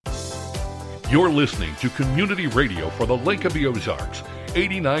You're listening to Community Radio for the Lake of the Ozarks,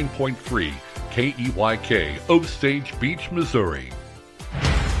 89.3 KEYK, Osage Beach, Missouri.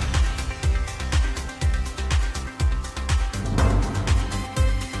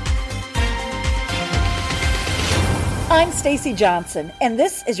 I'm Stacy Johnson, and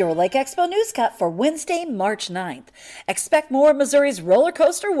this is your Lake Expo News Cut for Wednesday, March 9th. Expect more of Missouri's roller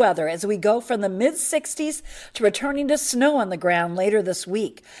coaster weather as we go from the mid-60s to returning to snow on the ground later this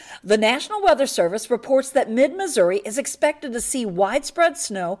week. The National Weather Service reports that mid-Missouri is expected to see widespread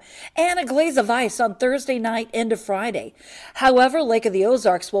snow and a glaze of ice on Thursday night into Friday. However, Lake of the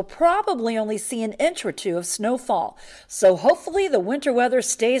Ozarks will probably only see an inch or two of snowfall, so hopefully the winter weather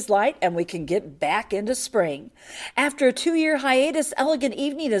stays light and we can get back into spring. After a 2-year hiatus, Elegant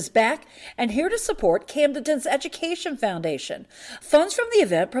Evening is back and here to support Camdenton's Education Foundation. Funds from the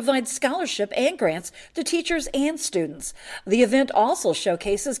event provide scholarship and grants to teachers and students. The event also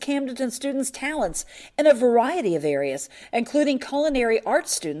showcases Camdenton students' talents in a variety of areas, including culinary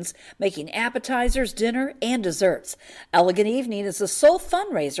arts students making appetizers, dinner, and desserts. Elegant Evening is the sole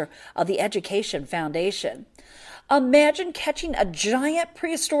fundraiser of the Education Foundation. Imagine catching a giant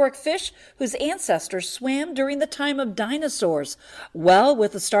prehistoric fish whose ancestors swam during the time of dinosaurs. Well,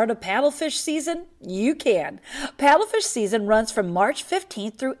 with the start of paddlefish season, you can. Paddlefish season runs from March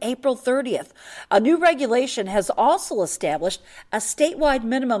 15th through April 30th. A new regulation has also established a statewide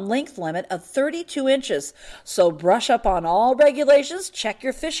minimum length limit of 32 inches. So brush up on all regulations, check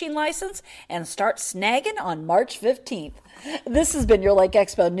your fishing license, and start snagging on March 15th. This has been your Lake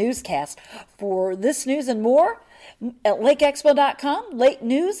Expo newscast. For this news and more, at lakeexpo.com, lake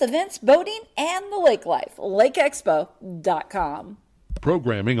news, events, boating, and the lake life. lakeexpo.com.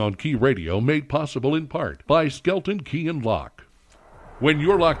 Programming on Key Radio made possible in part by Skelton Key and Lock. When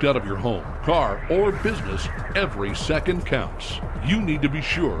you're locked out of your home, car, or business, every second counts. You need to be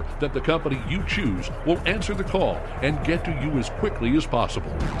sure that the company you choose will answer the call and get to you as quickly as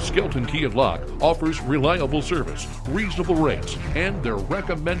possible. Skelton Key and Lock offers reliable service, reasonable rates, and they're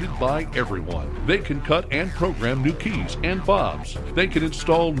recommended by everyone. They can cut and program new keys and fobs. They can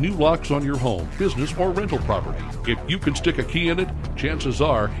install new locks on your home, business, or rental property. If you can stick a key in it, chances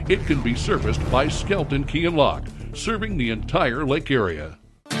are it can be serviced by Skelton Key and Lock, serving the entire lake area.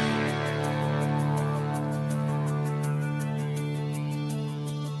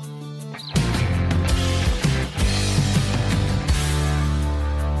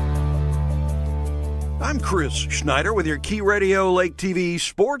 I'm Chris Schneider with your Key Radio Lake TV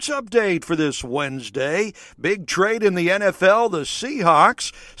sports update for this Wednesday. Big trade in the NFL. The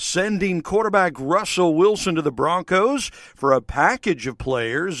Seahawks sending quarterback Russell Wilson to the Broncos for a package of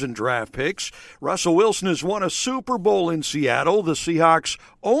players and draft picks. Russell Wilson has won a Super Bowl in Seattle, the Seahawks'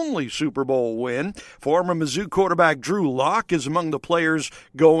 only Super Bowl win. Former Mizzou quarterback Drew Lock is among the players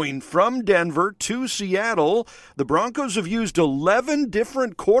going from Denver to Seattle. The Broncos have used 11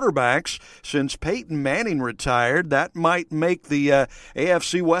 different quarterbacks since Peyton Manning retired. That might make the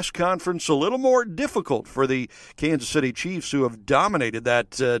AFC West Conference a little more difficult for the Kansas City Chiefs, who have dominated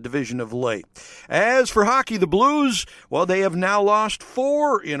that division of late. As for hockey, the Blues, well, they have now lost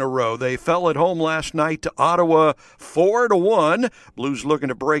 4 in a row. They fell at home last night to Ottawa 4-1. Blues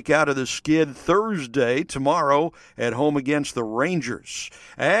looking to break out of the skid Thursday, tomorrow at home against the Rangers.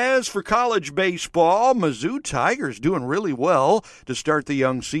 As for college baseball, Mizzou Tigers doing really well to start the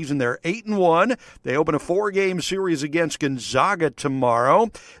young season. They're 8-1. They open a 4-game series against Gonzaga tomorrow.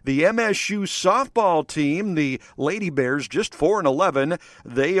 The MSU softball team, the Lady Bears, just 4-11.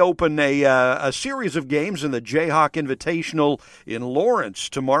 They open a series of games in the Jayhawk Invitational in Lawrence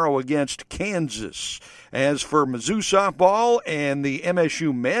tomorrow against Kansas. As for Mizzou softball and the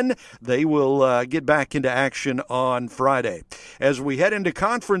MSU men, they will get back into action on Friday. As we head into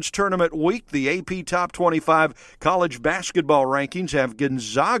conference tournament week, the AP Top 25 college basketball rankings have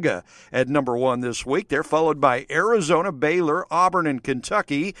Gonzaga at number 1 this week. They're followed by Arizona, Baylor, Auburn, and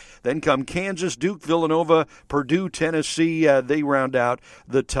Kentucky. Then come Kansas, Duke, Villanova, Purdue, Tennessee. They round out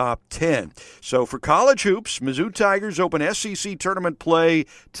the top 10. So for college hoops, Mizzou Tigers open SEC tournament play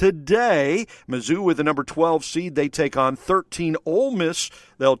today. Mizzou with the number 12 seed. They take on 13 Ole Miss.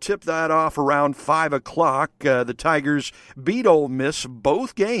 They'll tip that off around 5 o'clock. The Tigers beat Ole Miss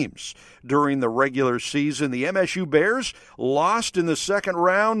both games during the regular season. The MSU Bears lost in the second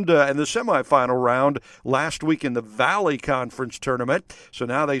round, in the semifinal round last week in the Valley Conference tournament. So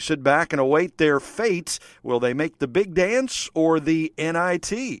now they sit back and await their fate. Will they make the big dance or the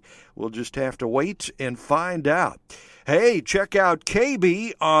NIT? We'll just have to wait and find out. Hey, check out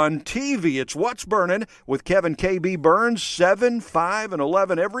KB on TV. It's What's Burnin' with Kevin KB Burns, 7, 5, and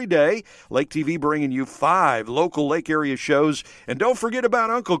 11 every day. Lake TV bringing you 5 local lake area shows. And don't forget about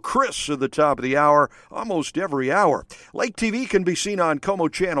Uncle Chris at the top of the hour, almost every hour. Lake TV can be seen on Como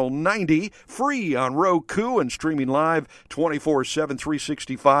Channel 90, free on Roku, and streaming live 24/7,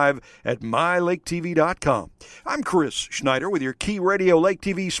 365 at mylaketv.com. I'm Chris Schneider with your Key Radio Lake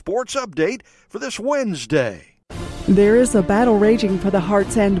TV Sports Update for this Wednesday. There is a battle raging for the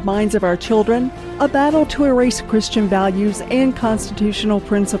hearts and minds of our children, a battle to erase Christian values and constitutional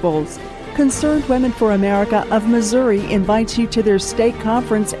principles. Concerned Women for America of Missouri invites you to their state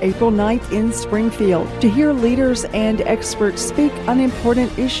conference April 9th in Springfield to hear leaders and experts speak on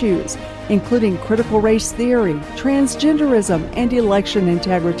important issues, including critical race theory, transgenderism, and election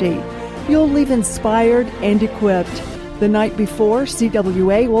integrity. You'll leave inspired and equipped. The night before,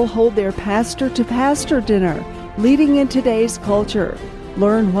 CWA will hold their pastor-to-pastor dinner, leading in today's culture.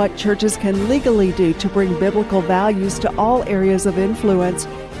 Learn what churches can legally do to bring biblical values to all areas of influence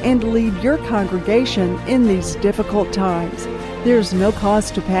and lead your congregation in these difficult times. There's no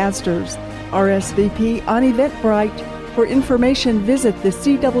cost to pastors. RSVP on Eventbrite. For information, visit the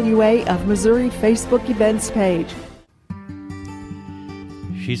CWA of Missouri Facebook events page.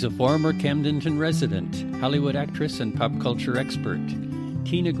 She's a former Camdenton resident, Hollywood actress and pop culture expert.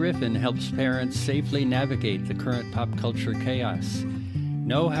 Tina Griffin helps parents safely navigate the current pop culture chaos.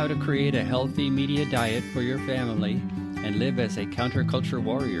 Know how to create a healthy media diet for your family and live as a counterculture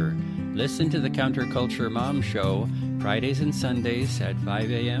warrior. Listen to the Counterculture Mom Show Fridays and Sundays at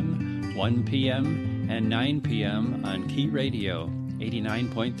 5 a.m., 1 p.m., and 9 p.m. on Key Radio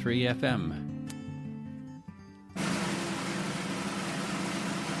 89.3 FM.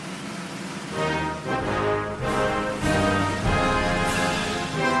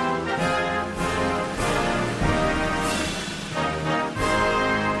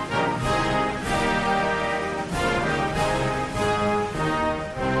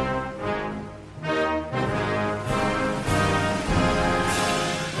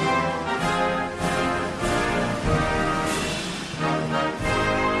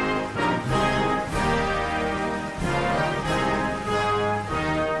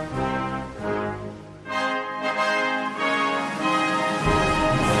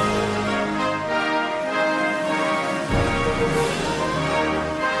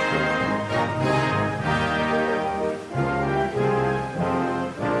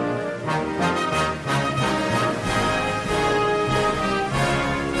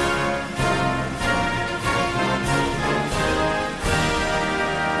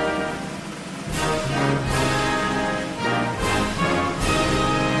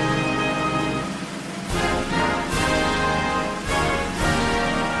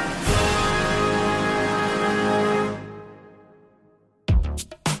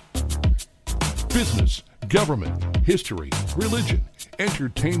 Business, government, history, religion,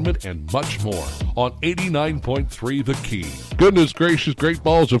 entertainment, and much more on 89.3 The Key. Goodness gracious, great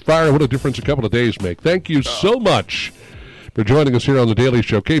balls of fire. What a difference a couple of days make. Thank you so much for joining us here on The Daily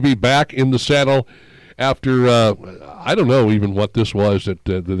Show. KB back in the saddle after, I don't know even what this was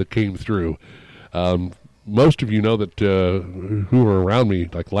that came through. Most of you know that who were around me,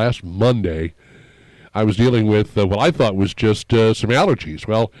 like last Monday, I was dealing with what I thought was just some allergies.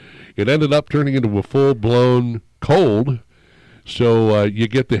 Well, it ended up turning into a full-blown cold. So you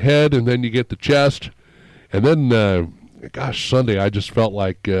get the head, and then you get the chest. And then, Sunday I just felt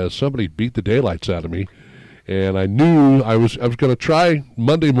like somebody beat the daylights out of me. And I knew I was going to try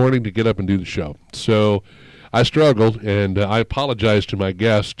Monday morning to get up and do the show. So I struggled, and I apologized to my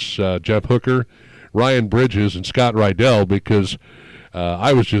guests, Jeff Hooker, Ryan Bridges, and Scott Rydell, because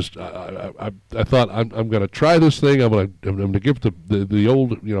I was just I thought I'm going to try this thing. I'm going to give the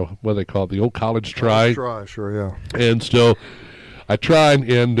old, what do they call it, the old college try. Sure, yeah. And so I tried,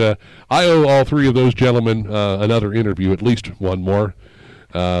 and I owe all three of those gentlemen another interview, at least one more.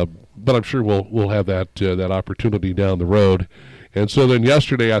 But I'm sure we'll have that opportunity down the road. And so then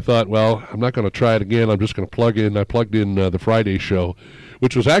yesterday I thought, well, I'm not going to try it again. I'm just going to plug in. I plugged in the Friday show,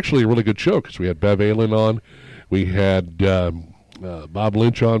 which was actually a really good show because we had Bev Allen on. We had Bob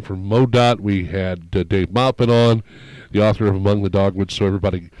Lynch on from MoDOT. We had Dave Maupin on, the author of Among the Dogwoods, so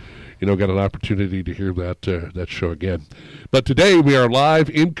everybody got an opportunity to hear that show again. But today we are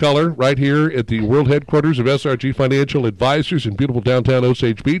live in color right here at the world headquarters of SRG Financial Advisors in beautiful downtown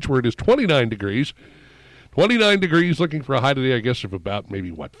Osage Beach, where it is 29 degrees. 29 degrees, looking for a high today, I guess, of about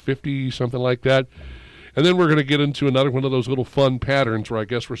maybe, 50, something like that. And then we're going to get into another one of those little fun patterns where I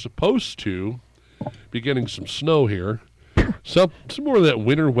guess we're supposed to be getting some snow here. Some more of that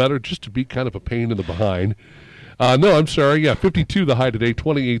winter weather, just to be kind of a pain in the behind. No, I'm sorry. Yeah, 52 the high today,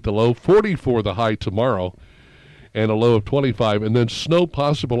 28 the low, 44 the high tomorrow, and a low of 25. And then snow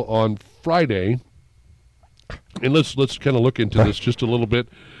possible on Friday. And let's kind of look into this just a little bit.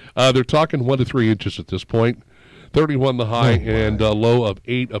 They're talking 1 to 3 inches at this point. 31 the high and a low of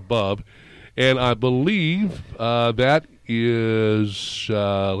 8 above. And I believe that is,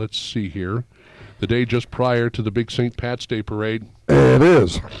 let's see here, the day just prior to the big St. Pat's Day parade. It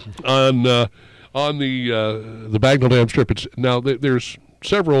is. On the Bagnell Dam Strip. There's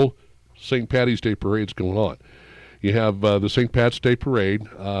several St. Patty's Day parades going on. You have the St. Pat's Day parade,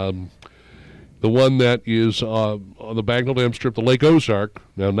 the one that is on the Bagnell Dam Strip, the Lake Ozark.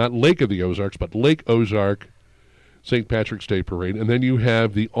 Now, not Lake of the Ozarks, but Lake Ozark St. Patrick's Day parade. And then you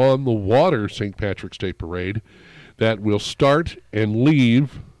have the On the Water St. Patrick's Day parade that will start and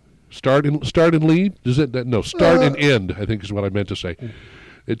leave. Start and leave? Is it that? No, start and end, I think is what I meant to say.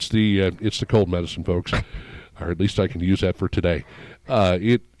 It's the cold medicine, folks, or at least I can use that for today.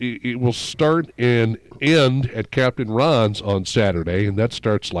 It will start and end at Captain Ron's on Saturday, and that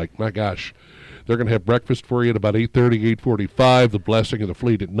starts like, my gosh, they're going to have breakfast for you at about 8:30, 8:45, the blessing of the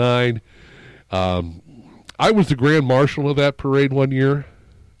fleet at 9. I was the grand marshal of that parade one year.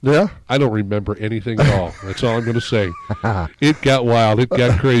 Yeah? I don't remember anything at all. That's all I'm going to say. It got wild. It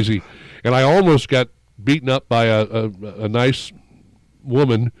got crazy. And I almost got beaten up by a nice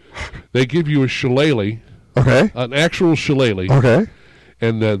woman. They give you a shillelagh. Okay. An actual shillelagh. Okay.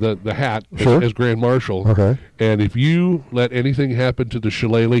 And the hat sure. as Grand Marshal. Okay. And if you let anything happen to the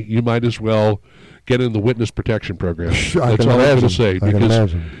shillelagh, you might as well get in the witness protection program. That's all I'm going to say.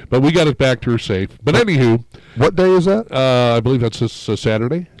 But we got it back to her safe. But anywho. What day is that? I believe that's this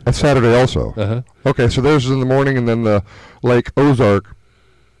Saturday. That's Saturday also. Uh-huh. Okay, so there's in the morning, and then the Lake Ozark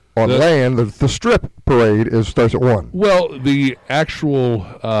on land. The strip parade starts at 1. Well, the actual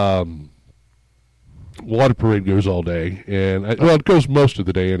water parade goes all day, and it goes most of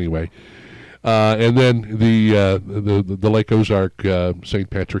the day anyway. And then the Lake Ozark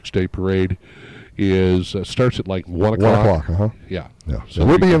St. Patrick's Day parade starts at like 1 o'clock. 1 o'clock, uh-huh. Yeah. So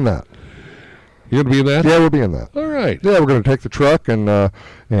we'll be in that. You're going to be in that? Yeah, we'll be in that. All right. Yeah, we're going to take the truck and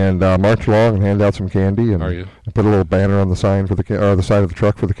march along and hand out some candy and put a little banner on the sign for the side of the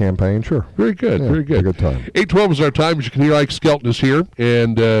truck for the campaign. Sure. Very good. Yeah, very good. A good time. 8:12 is our time. As you can hear, Ike Skelton is here,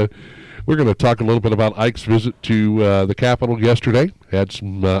 and we're going to talk a little bit about Ike's visit to the Capitol yesterday. Had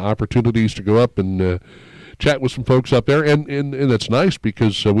some opportunities to go up and chat with some folks up there, and that's nice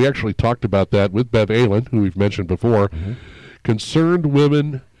because we actually talked about that with Bev Allen, who we've mentioned before, Concerned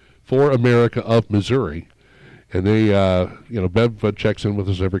Women for America of Missouri. And they, Bev checks in with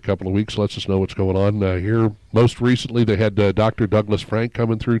us every couple of weeks, lets us know what's going on here. Most recently, they had Dr. Douglas Frank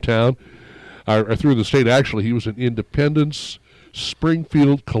coming through town, or through the state. Actually, he was in Independence,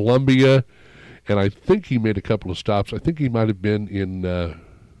 Springfield, Columbia, and I think he made a couple of stops. I think he might have been in,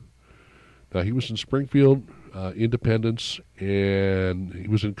 he was in Springfield, Independence, and he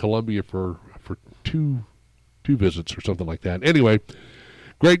was in Columbia for two visits or something like that. Anyway,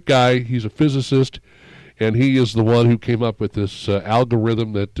 great guy. He's a physicist, and he is the one who came up with this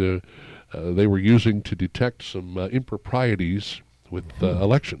algorithm that they were using to detect some improprieties with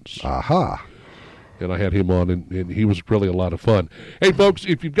elections. Aha. And I had him on, and he was really a lot of fun. Hey, folks,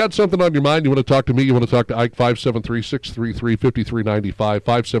 if you've got something on your mind, you want to talk to me, you want to talk to Ike,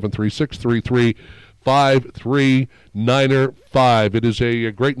 573-633-5395, 573-633-5395. It is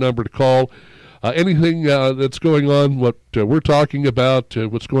a great number to call. Anything that's going on, what we're talking about,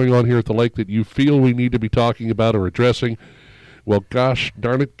 what's going on here at the lake that you feel we need to be talking about or addressing, well, gosh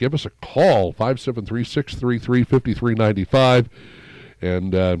darn it, give us a call, 573-633-5395,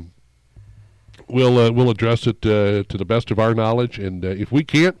 and we'll address it to the best of our knowledge, and if we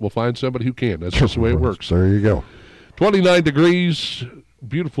can't, we'll find somebody who can. That's just the way it works. There you go. 29 degrees.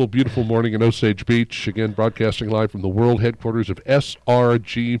 Beautiful, beautiful morning in Osage Beach. Again, broadcasting live from the world headquarters of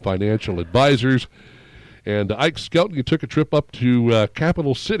SRG Financial Advisors. And Ike Skelton, you took a trip up to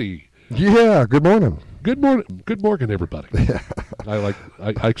Capital City. Yeah, good morning. Good morning, everybody. Yeah.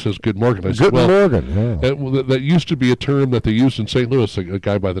 Ike says good morning. I said, good morning. Yeah. That used to be a term that they used in St. Louis. A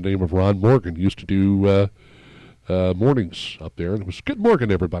guy by the name of Ron Morgan used to do mornings up there, and it was good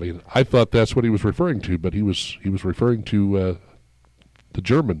morning, everybody. And I thought that's what he was referring to, but he was referring to the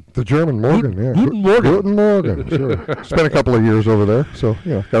German Morgan, yeah. Guten Morgen. Guten Morgen, sure. Spent a couple of years over there, so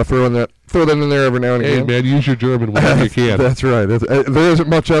got to throw that in there every now and again. Hey man, use your German whenever you can. That's right. There isn't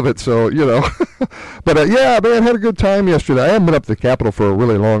much of it, so But yeah, man, had a good time yesterday. I haven't been up to the Capitol for a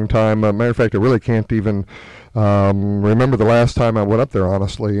really long time. Matter of fact, I really can't even remember the last time I went up there,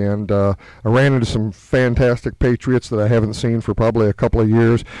 honestly, and I ran into some fantastic Patriots that I haven't seen for probably a couple of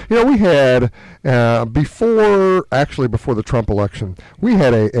years. We had before the Trump election, we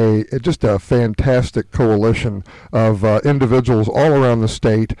had just a fantastic coalition of individuals all around the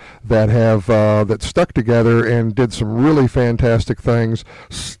state that have that stuck together and did some really fantastic things,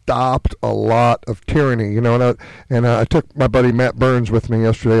 stopped a lot of tyranny. And I took my buddy Matt Burns with me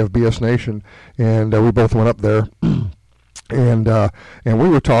yesterday of BS Nation, and we both went up there, and we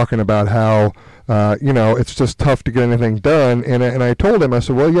were talking about how it's just tough to get anything done. And I told him, I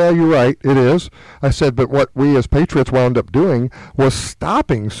said, well, yeah, you're right, it is. I said, but what we as patriots wound up doing was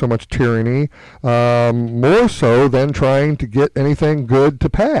stopping so much tyranny, more so than trying to get anything good to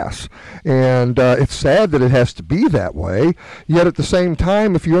pass. And it's sad that it has to be that way. Yet at the same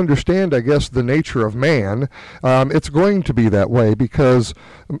time, if you understand, I guess, the nature of man, it's going to be that way because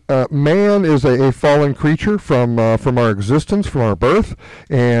man is a fallen creature from our existence, from our birth,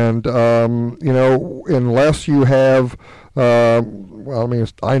 and unless you have,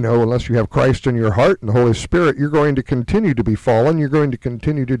 unless you have Christ in your heart and the Holy Spirit, you're going to continue to be fallen. You're going to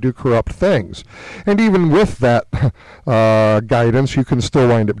continue to do corrupt things. And even with that guidance, you can still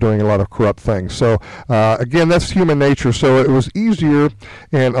wind up doing a lot of corrupt things. So, again, that's human nature. So it was easier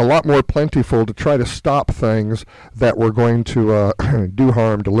and a lot more plentiful to try to stop things that were going to do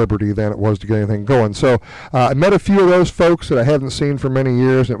harm to liberty than it was to get anything going. So I met a few of those folks that I hadn't seen for many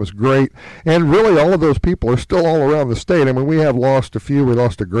years, and it was great. And really, all of those people are still all around the state. I mean, we have lost a few. We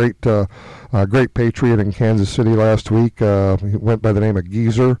lost a great patriot in Kansas City last week. He went by the name of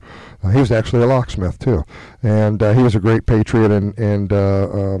Geezer. He was actually a locksmith too, and he was a great patriot and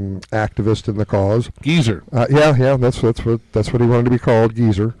activist in the cause. Geezer. Yeah. That's what he wanted to be called,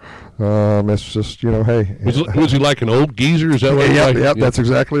 Geezer. It's just hey. Was he like an old geezer? Is that what? Yeah. That's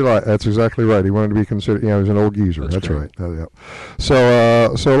exactly right. That's exactly right. He wanted to be considered. He was an old geezer. That's right. Yeah.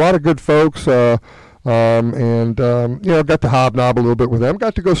 So a lot of good folks. Got to hobnob a little bit with them.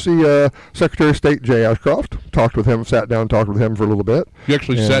 Got to go see Secretary of State Jay Ashcroft. Sat down and talked with him for a little bit. You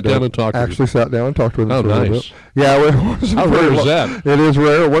actually sat down and talked with him? Actually sat down and talked with him for a little bit. Yeah, how rare is that? It is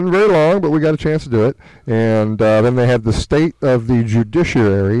rare. It wasn't very long, but we got a chance to do it. And then they had the State of the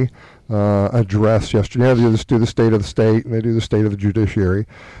Judiciary address yesterday. They just do the state of the state, and they do the state of the judiciary.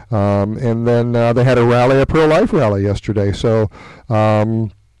 And then they had a pro-life rally yesterday. So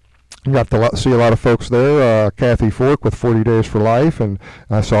got to see a lot of folks there. Kathy Fork with 40 Days for Life, and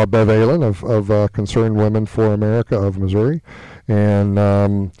I saw Bev Allen of Concerned Women for America of Missouri. And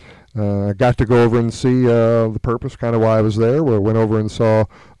got to go over and see the purpose, kind of why I was there. We went over and saw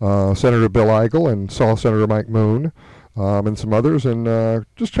Senator Bill Eigel and saw Senator Mike Moon and some others, and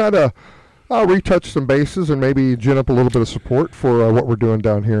just try to retouch some bases and maybe gin up a little bit of support for what we're doing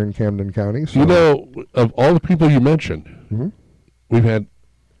down here in Camden County. So, of all the people you mentioned, we've had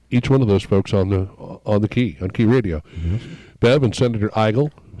each one of those folks on Key Radio. Yes. Bev and Senator Eigel,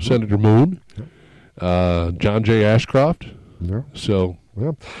 Senator Moon, John J. Ashcroft. Yeah. So.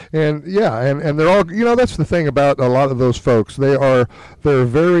 Yeah, and they're all, that's the thing about a lot of those folks. They're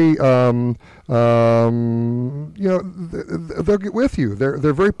very, they'll get with you.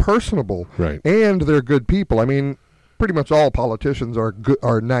 They're very personable, right? And they're good people. I mean, pretty much all politicians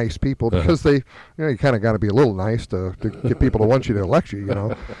are nice people because they, you kind of got to be a little nice to get people to want you to elect you.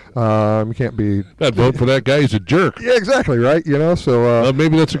 You can't be. I'd vote for that guy. He's a jerk. Yeah, exactly right. So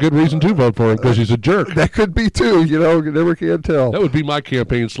maybe that's a good reason to vote for him because he's a jerk. That could be too. You never can tell. That would be my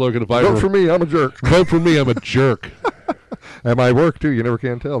campaign slogan if I vote for me. I'm a jerk. Vote for me. I'm a jerk. And my work too. You never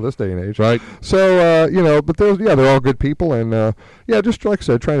can tell this day and age. Right. So but they're all good people, and just like I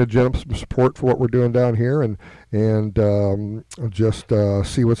said, trying to gin up some support for what we're doing down here, and just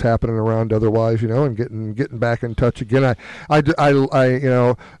see what's happening around otherwise, and getting back in touch again. I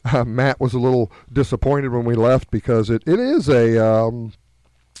Matt was a little disappointed when we left because it is a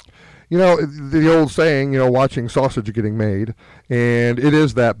the old saying, watching sausage getting made, and it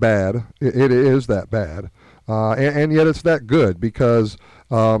is that bad. It is that bad. And yet it's that good because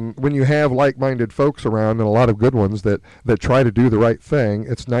when you have like-minded folks around and a lot of good ones that try to do the right thing,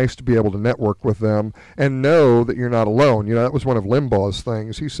 it's nice to be able to network with them and know that you're not alone. That was one of Limbaugh's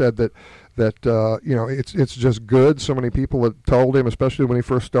things. He said that it's just good. So many people had told him, especially when he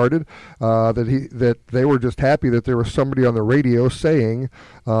first started, that they were just happy that there was somebody on the radio saying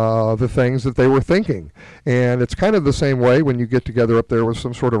the things that they were thinking. And it's kind of the same way when you get together up there with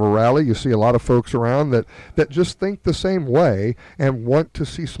some sort of a rally. You see a lot of folks around that just think the same way and want to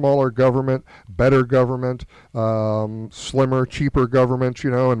see smaller government, better government, slimmer, cheaper government,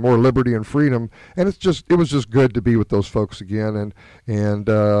 and more liberty and freedom. And it was just good to be with those folks again. And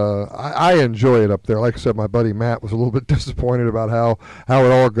I enjoy it up there. Like I said, my buddy Matt was a little bit disappointed about how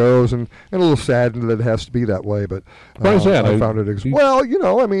it all goes, and a little saddened that it has to be that way. But why is that? I found it well,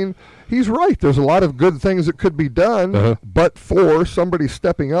 he's right. There's a lot of good things that could be done, but for somebody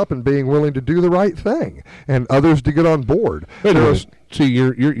stepping up and being willing to do the right thing, and others to get on board. Wait a minute. See,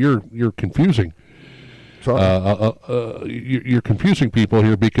 you're confusing. You're confusing people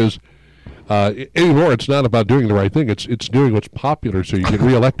here, because anymore it's not about doing the right thing. It's doing what's popular so you get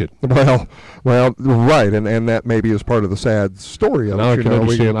reelected. well, right, and that maybe is part of the sad story of now it. I can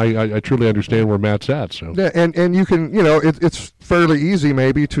understand. I truly understand where Matt's at. So yeah, and you can, it's fairly easy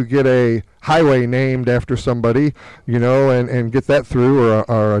maybe to get a highway named after somebody, and get that through,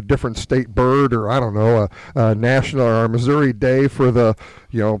 or a different state bird, or I don't know, a national or a Missouri Day for the,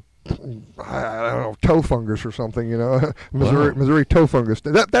 I don't know, toe fungus or something, Missouri toe fungus.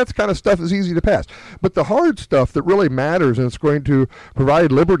 That kind of stuff is easy to pass. But the hard stuff that really matters, and it's going to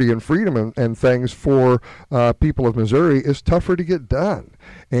provide liberty and freedom and things for people of Missouri, is tougher to get done.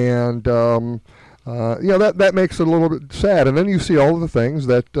 And that makes it a little bit sad. And then you see all of the things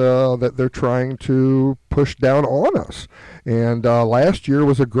that they're trying to push down on us. And last year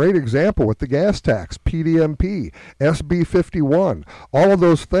was a great example with the gas tax, PDMP, SB 51. All of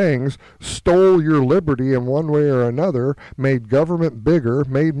those things stole your liberty in one way or another, made government bigger,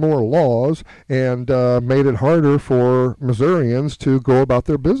 made more laws, and made it harder for Missourians to go about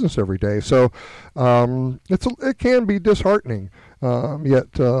their business every day. So it can be disheartening.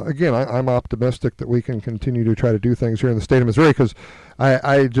 Yet again, I'm optimistic that we can continue to try to do things here in the state of Missouri, because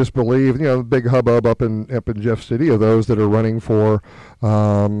I just believe, the big hubbub up in Jeff City of those that are running for,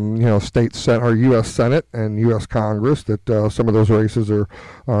 state Senate or U.S. Senate and U.S. Congress, that some of those races are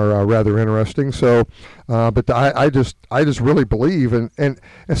rather interesting. So, but I just really believe, and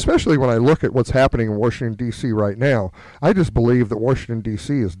especially when I look at what's happening in Washington, D.C. right now, I just believe that Washington,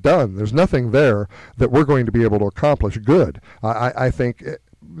 D.C. is done. There's nothing there that we're going to be able to accomplish good. I think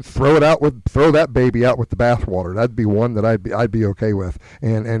throw that baby out with the bathwater. That'd be one that I'd be okay with,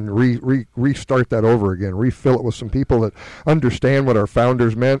 and restart that over again. Refill it with some people that understand what our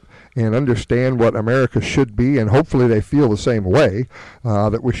founders meant and understand what America should be, and hopefully they feel the same way,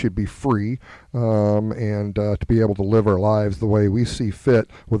 that we should be free, and to be able to live our lives the way we see fit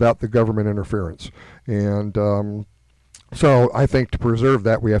without the government interference. And so I think to preserve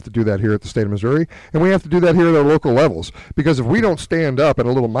that, we have to do that here at the state of Missouri, and we have to do that here at our local levels. Because if we don't stand up in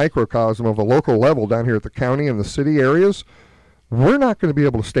a little microcosm of a local level down here at the county and the city areas, we're not going to be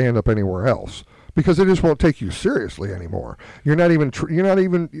able to stand up anywhere else, because it just won't take you seriously anymore. Tell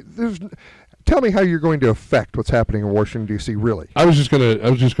me how you're going to affect what's happening in Washington, D.C. really. I was just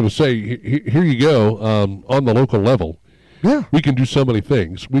gonna say, here you go, on the local level. Yeah, we can do so many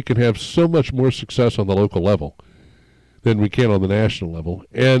things. We can have so much more success on the local level than we can on the national level,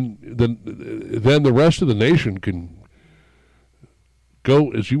 and then the rest of the nation can go,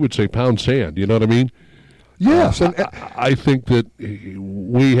 as you would say, pound sand. You know what I mean? Yes, and I think that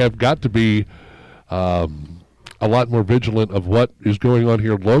we have got to be a lot more vigilant of what is going on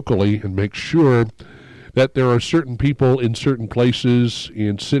here locally, and make sure that there are certain people in certain places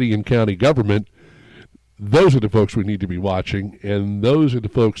in city and county government. Those are the folks we need to be watching, and those are the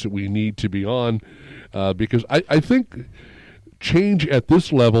folks that we need to be on. Because I think change at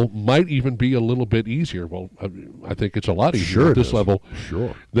this level might even be a little bit easier. Well, I think it's a lot easier at this level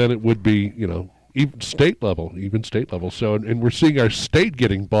than it would be, even state level. So, and we're seeing our state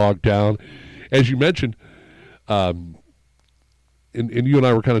getting bogged down. As you mentioned, and you and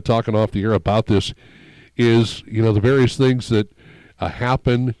I were kind of talking off the air about this, is, the various things that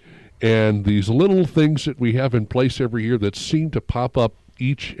happen, and these little things that we have in place every year that seem to pop up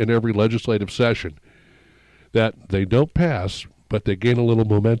each and every legislative session, that they don't pass, but they gain a little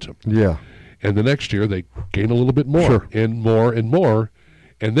momentum. Yeah. And the next year they gain a little bit more, and more and more,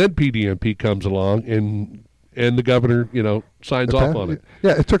 and then PDMP comes along, and the governor, signs off on it.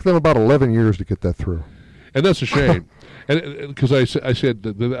 Yeah, it took them about 11 years to get that through. And that's a shame. And because I said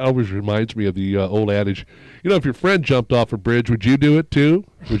that always reminds me of the old adage, if your friend jumped off a bridge, would you do it too?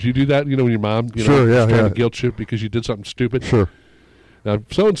 Would you do that? When your mom, was trying to guilt you because you did something stupid? Sure. Now,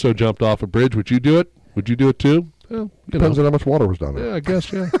 if so-and-so jumped off a bridge, would you do it? Would you do it too? Well, depends on how much water was down there. Yeah, I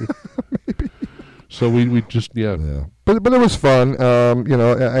guess, yeah. Maybe. So we just, yeah. But it was fun.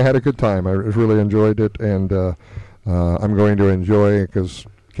 I had a good time. I really enjoyed it, and I'm going to enjoy it because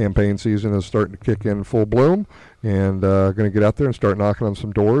Campaign season is starting to kick in full bloom, and going to get out there and start knocking on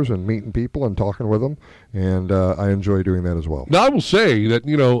some doors and meeting people and talking with them, and I enjoy doing that as well. Now, I will say that,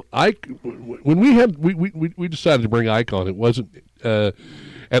 when we decided to bring Ike on, it wasn't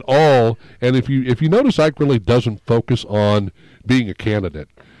at all, and if you notice, Ike really doesn't focus on being a candidate.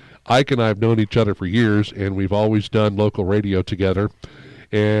 Ike and I have known each other for years, and we've always done local radio together,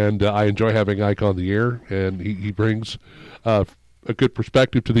 and I enjoy having Ike on the air, and he brings a good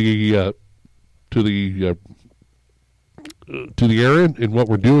perspective to the area and what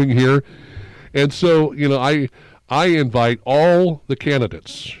we're doing here. And so, I invite all the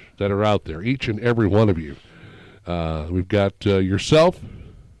candidates that are out there, each and every one of you. We've got yourself,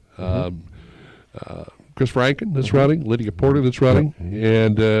 Chris Franken that's running, Lydia Porter that's running,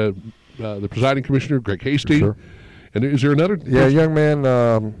 and the presiding commissioner, Greg Hasty. Sure. And is there another? Yeah, young man,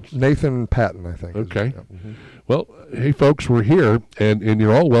 Nathan Patton, I think. Okay. Well, hey, folks, we're here, and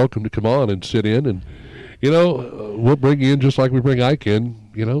you're all welcome to come on and sit in, and, we'll bring you in just like we bring Ike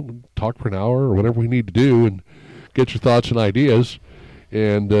in, talk for an hour or whatever we need to do and get your thoughts and ideas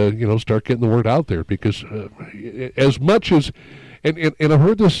and, start getting the word out there, because as much as, and I've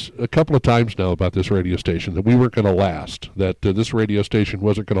heard this a couple of times now about this radio station, that we weren't going to last, that this radio station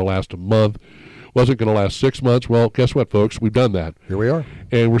wasn't going to last a month, wasn't going to last 6 months. Well, guess what, folks? We've done that. Here we are.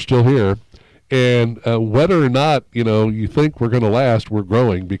 And we're still here. And whether or not, you think we're going to last, we're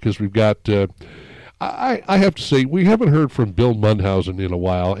growing, because we've got, I have to say, we haven't heard from Bill Mundhausen in a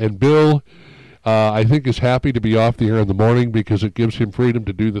while. And Bill, I think, is happy to be off the air in the morning because it gives him freedom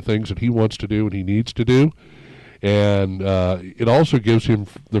to do the things that he wants to do and he needs to do. And it also gives him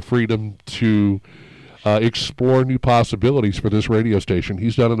the freedom to explore new possibilities for this radio station.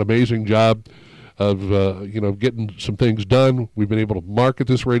 He's done an amazing job of getting some things done. We've been able to market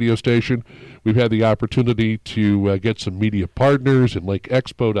this radio station. We've had the opportunity to get some media partners in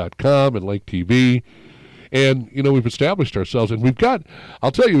LakeExpo.com and Lake TV. And, we've established ourselves. And we've got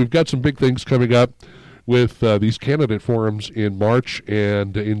some big things coming up with these candidate forums in March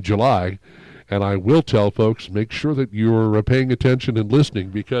and in July. And I will tell folks, make sure that you're paying attention and listening,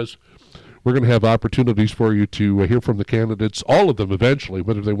 because we're going to have opportunities for you to hear from the candidates, all of them eventually,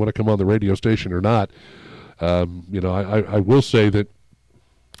 whether they want to come on the radio station or not. I will say that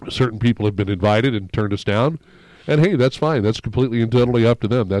certain people have been invited and turned us down, and hey, that's fine. That's completely and totally up to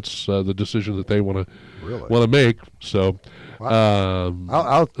them. That's the decision that they want to make. So,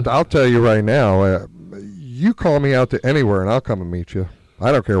 I'll tell you right now. You call me out to anywhere, and I'll come and meet you.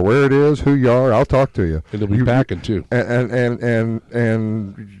 I don't care where it is, who you are. I'll talk to you. And they'll be packing too. And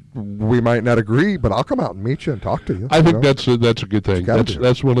we might not agree, but I'll come out and meet you and talk to you. I think that's a good thing.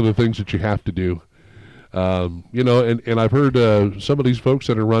 That's one of the things that you have to do. And I've heard some of these folks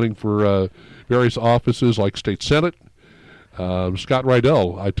that are running for various offices like state senate. Scott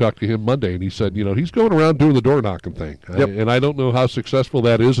Rydell, I talked to him Monday, and he said, he's going around doing the door knocking thing. Yep. And I don't know how successful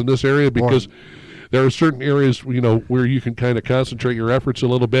that is in this area, because there are certain areas, where you can kind of concentrate your efforts a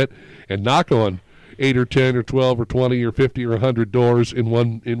little bit and knock on 8 or 10 or 12 or 20 or 50 or 100 doors in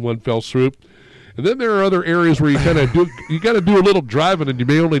one fell swoop. And then there are other areas where you kind of you got to do a little driving, and you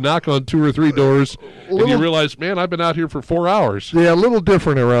may only knock on 2 or 3 doors, and you realize, man, I've been out here for 4 hours. Yeah, a little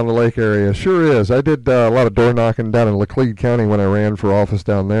different around the lake area. Sure is. I did a lot of door knocking down in Laclede County when I ran for office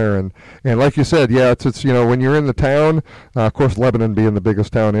down there, and like you said, yeah, it's when you're in the town, of course, Lebanon being the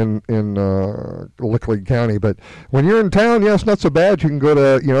biggest town in Laclede County, but when you're in town, yeah, it's not so bad. You can go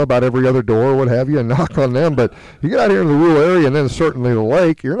to about every other door or what have you and knock on them, but you get out here in the rural area, and then certainly the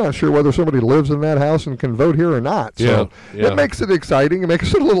lake, you're not sure whether somebody lives in that house and can vote here or not. So it makes it exciting. It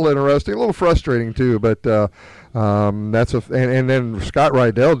makes it a little interesting, a little frustrating too. But that's and then Scott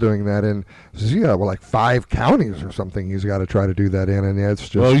Rydell doing that in like 5 counties or something. He's got to try to do that in, and it's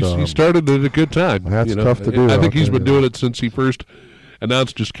just he started at a good time. That's tough to do. I think he's been doing it since he first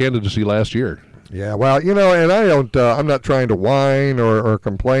announced his candidacy last year. Yeah, well, and I don't. I'm not trying to whine or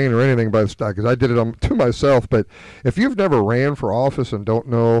complain or anything about stuff, because I did it to myself. But if you've never ran for office and don't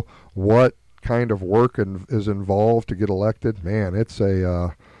know what kind of work is involved to get elected, man, it's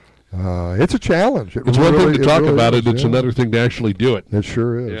a challenge. It's one thing to talk about it. It's another thing to actually do it. It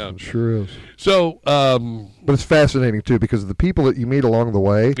sure is. Yeah. It sure is. So, but it's fascinating too, because of the people that you meet along the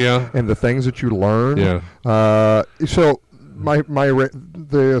way, and the things that you learn. Yeah. So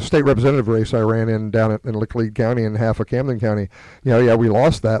the state representative race I ran in down in Laclede County and half of Camden County, we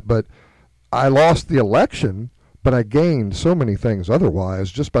lost that, but I lost the election. But I gained so many things otherwise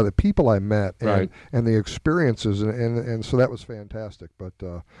just by the people I met and the experiences, and so that was fantastic. But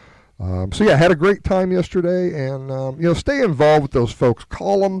had a great time yesterday, and stay involved with those folks.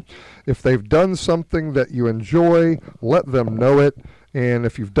 Call them if they've done something that you enjoy. Let them know it. And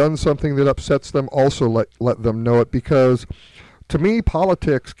if you've done something that upsets them, also let them know it, because to me,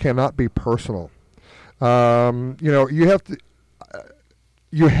 politics cannot be personal.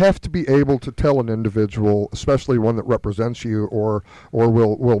 You have to be able to tell an individual, especially one that represents you or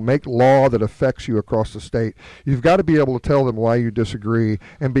will make law that affects you across the state. You've got to be able to tell them why you disagree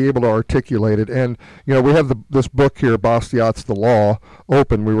and be able to articulate it. And we have this book here, Bastiat's The Law,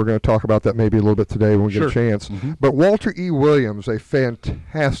 open. We were going to talk about that maybe a little bit today when we get a chance. Mm-hmm. But Walter E. Williams, a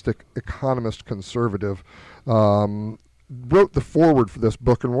fantastic economist conservative, wrote the foreword for this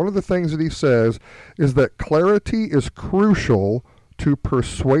book, and one of the things that he says is that clarity is crucial to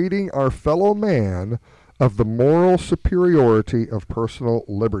persuading our fellow man of the moral superiority of personal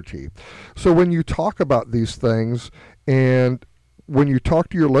liberty. So when you talk about these things and when you talk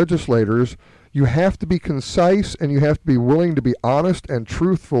to your legislators, you have to be concise and you have to be willing to be honest and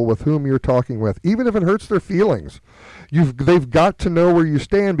truthful with whom you're talking with, even if it hurts their feelings. They've got to know where you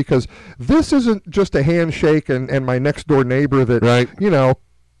stand, because this isn't just a handshake and my next door neighbor that,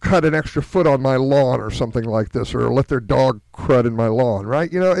 cut an extra foot on my lawn or something like this, or let their dog crud in my lawn,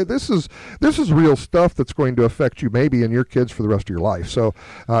 right? This is real stuff that's going to affect you maybe and your kids for the rest of your life. So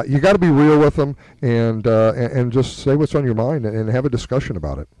you got to be real with them and just say what's on your mind and have a discussion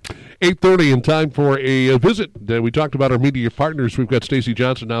about it. 8:30 and time for a visit. We talked about our media partners. We've got Stacey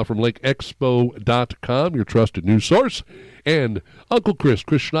Johnson now from LakeExpo.com, your trusted news source, and Uncle Chris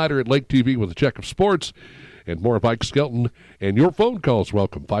Schneider at Lake TV with a check of sports. And more of Ike Skelton, and your phone calls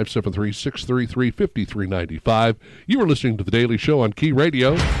welcome, 573-633-5395. You are listening to The Daily Show on Key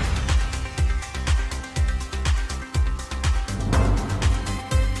Radio.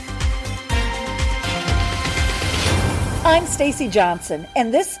 I'm Stacey Johnson,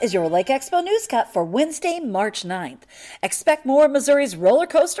 and this is your Lake Expo News Cut for Wednesday, March 9th. Expect more of Missouri's roller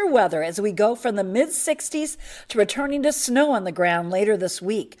coaster weather as we go from the mid-60s to returning to snow on the ground later this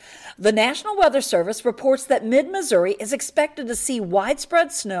week. The National Weather Service reports that mid-Missouri is expected to see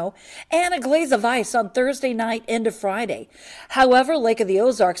widespread snow and a glaze of ice on Thursday night into Friday. However, Lake of the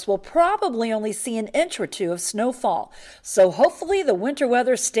Ozarks will probably only see an inch or two of snowfall, so hopefully the winter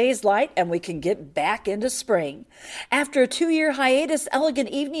weather stays light and we can get back into spring. After a 2-year hiatus, Elegant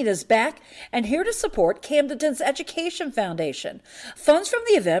Evening is back and here to support Camdenton's Education Foundation. Funds from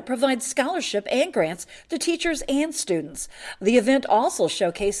the event provide scholarship and grants to teachers and students. The event also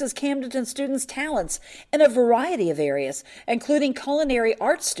showcases Camdenton students' talents in a variety of areas, including culinary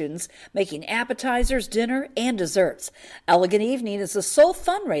arts students making appetizers, dinner, and desserts. Elegant Evening is the sole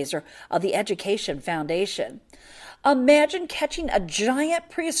fundraiser of the Education Foundation. Imagine catching a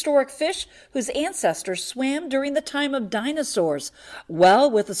giant prehistoric fish whose ancestors swam during the time of dinosaurs. Well,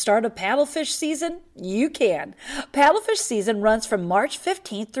 with the start of paddlefish season, you can. Paddlefish season runs from March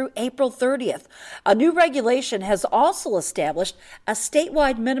 15th through April 30th. A new regulation has also established a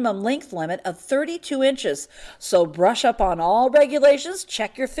statewide minimum length limit of 32 inches. So brush up on all regulations,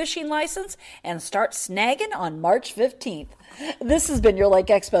 check your fishing license, and start snagging on March 15th. This has been your Lake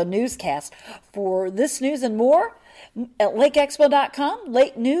Expo newscast. For this news and more, at LakeExpo.com,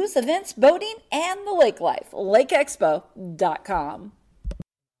 lake news, events, boating, and the lake life. LakeExpo.com.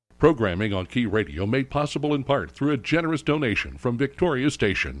 Programming on Key Radio made possible in part through a generous donation from Victoria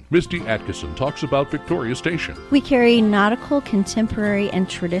Station. Misty Atkinson talks about Victoria Station. We carry nautical, contemporary, and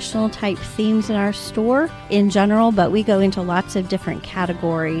traditional type themes in our store in general, but we go into lots of different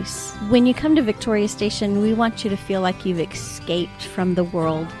categories. When you come to Victoria Station, we want you to feel like you've escaped from the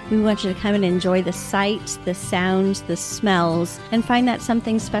world. We want you to come and enjoy the sights, the sounds, the smells, and find that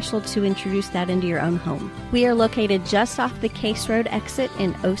something special to introduce that into your own home. We are located just off the Case Road exit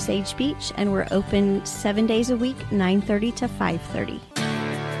in Osage Beach, and we're open 7 days a week, 9:30 to 5:30.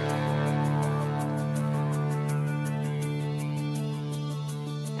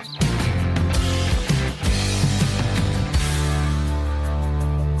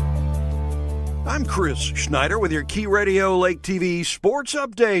 I'm Chris Schneider with your Key Radio Lake TV sports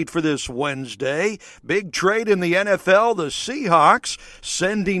update for this Wednesday. Big trade in the NFL. The Seahawks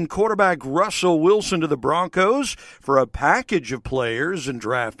sending quarterback Russell Wilson to the Broncos for a package of players and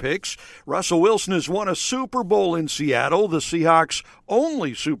draft picks. Russell Wilson has won a Super Bowl in Seattle, the Seahawks'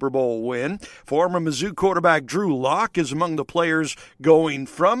 only Super Bowl win. Former Mizzou quarterback Drew Lock is among the players going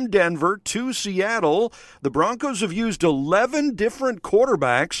from Denver to Seattle. The Broncos have used 11 different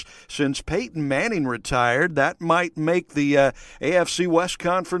quarterbacks since Peyton Manning Manning retired. That might make the AFC West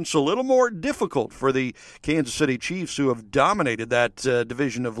Conference a little more difficult for the Kansas City Chiefs, who have dominated that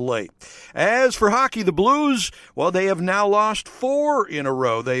division of late. As for hockey, the Blues, well, they have now lost 4 in a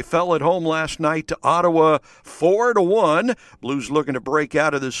row. They fell at home last night to Ottawa 4-1. Blues looking to break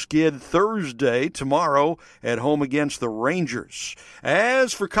out of the skid Thursday, tomorrow at home against the Rangers.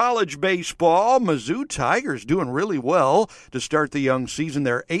 As for college baseball, Mizzou Tigers doing really well to start the young season.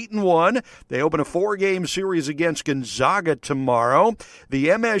 They're 8-1. They open a 4-game series against Gonzaga tomorrow. The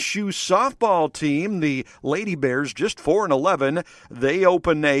MSU softball team, the Lady Bears, just 4-11. They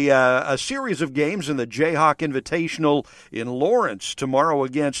open a series of games in the Jayhawk Invitational in Lawrence tomorrow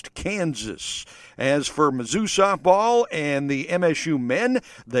against Kansas. As for Mizzou softball and the MSU men,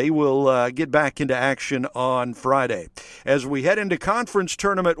 they will get back into action on Friday. As we head into conference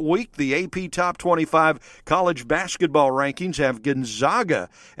tournament week, the AP Top 25 college basketball rankings have Gonzaga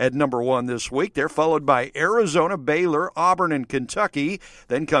at number 1 this week. They're followed by Arizona, Baylor, Auburn, and Kentucky.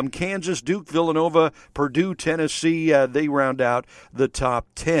 Then come Kansas, Duke, Villanova, Purdue, Tennessee. They round out the top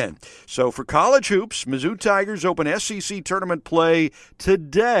 10. So for college hoops, Mizzou Tigers open SEC tournament play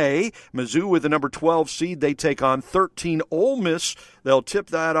today. Mizzou with the number 12 seed. They take on 13 Ole Miss. They'll tip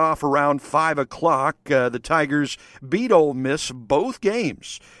that off around 5 o'clock. The Tigers beat Ole Miss both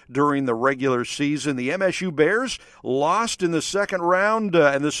games during the regular season. The MSU Bears lost in the second round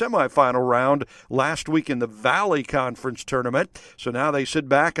and the semifinal round last week in the Valley Conference tournament. So now they sit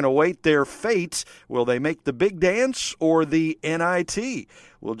back and await their fate. Will they make the big dance or the NIT?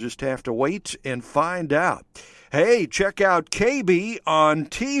 We'll just have to wait and find out. Hey, check out KB on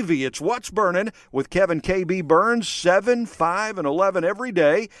TV. It's What's Burnin' with Kevin KB Burns, 7, 5, and 11 every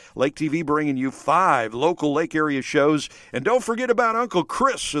day. Lake TV bringing you 5 local lake area shows. And don't forget about Uncle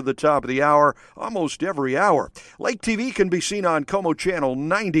Chris at the top of the hour, almost every hour. Lake TV can be seen on Como Channel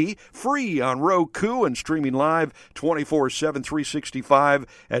 90, free on Roku, and streaming live 24/7, 365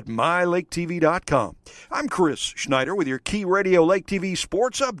 at mylaketv.com. I'm Chris Schneider with your Key Radio Lake TV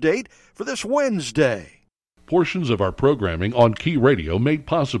Sports Update for this Wednesday. Portions of our programming on Key Radio made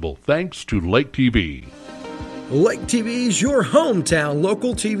possible thanks to Lake TV. Lake TV is your hometown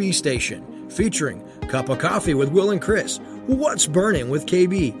local TV station, featuring Cup of Coffee with Will and Chris, What's Burning with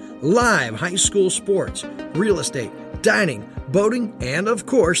KB, live high school sports, real estate, dining, boating, and of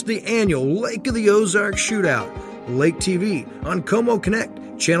course the annual Lake of the Ozarks Shootout. Lake TV on Como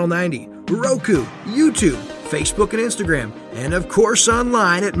Connect, Channel 90, Roku, YouTube, Facebook and Instagram, and of course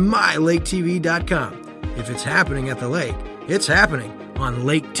online at mylaketv.com. If it's happening at the lake, it's happening on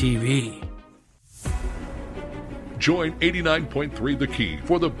Lake TV. Join 89.3 The Key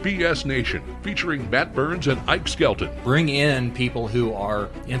for the BS Nation, featuring Matt Burns and Ike Skelton. Bring in people who are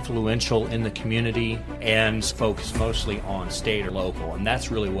influential in the community and focus mostly on state or local, and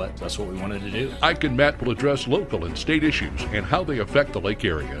that's really what we wanted to do. Ike and Matt will address local and state issues and how they affect the lake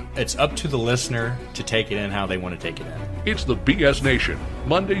area. It's up to the listener to take it in how they want to take it in. It's the BS Nation,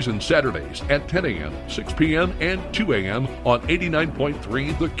 Mondays and Saturdays at 10 a.m., 6 p.m., and 2 a.m. on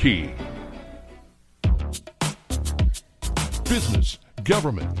 89.3 The Key. Business,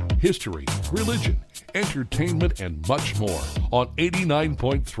 government, history, religion, entertainment, and much more on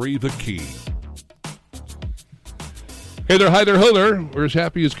 89.3 The Key. Hey there, hi there, ho there. We're as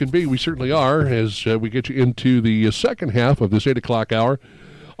happy as can be. We certainly are as we get you into the second half of this 8 o'clock hour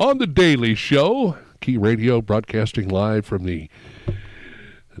on The Daily Show. Key Radio broadcasting live from the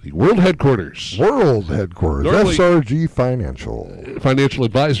world headquarters. World headquarters. Normally, SRG Financial. Financial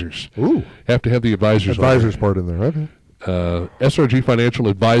advisors. Ooh. Have to have the advisors part in there, okay. SRG Financial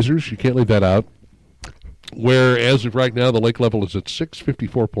Advisors, you can't leave that out. Where, as of right now, the lake level is at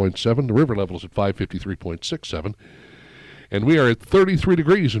 654.7, the river level is at 553.67, and we are at 33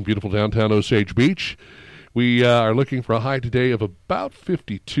 degrees in beautiful downtown Osage Beach. We are looking for a high today of about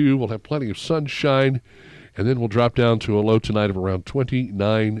 52. We'll have plenty of sunshine, and then we'll drop down to a low tonight of around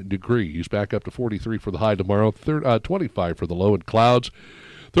 29 degrees. Back up to 43 for the high tomorrow, 25 for the low and clouds,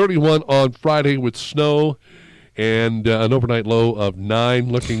 31 on Friday with snow, and an overnight low of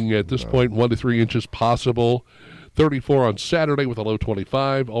 9, looking at this point 1 to 3 inches possible. 34 on Saturday with a low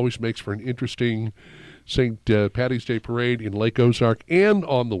 25. Always makes for an interesting St. Patty's Day parade in Lake Ozark and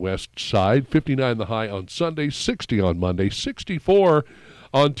on the west side. 59 the high on Sunday, 60 on Monday, 64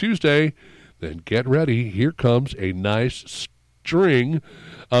 on Tuesday. Then get ready. Here comes a nice string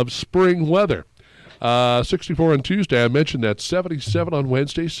of spring weather. 64 on Tuesday, I mentioned that. 77 on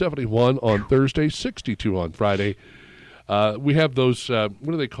Wednesday, 71 on Thursday, 62 on Friday. We have those, what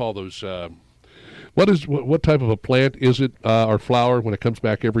do they call those? What type of a plant is it, or flower, when it comes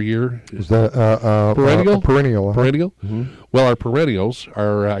back every year? Is that perennial? Perennial. Perennial? Mm-hmm. Well, our perennials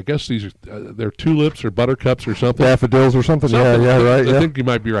are, I guess these are, they're tulips or buttercups or something. Daffodils or something. Yeah, right. I think you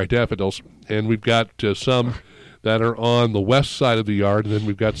might be right, daffodils. And we've got some that are on the west side of the yard, and then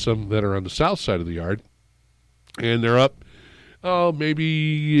we've got some that are on the south side of the yard. And they're up,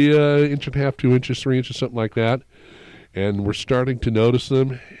 maybe inch and a half, 2 inches, 3 inches, something like that. And we're starting to notice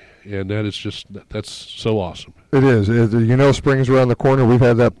them, and that's so awesome. It is. Spring's around the corner. We've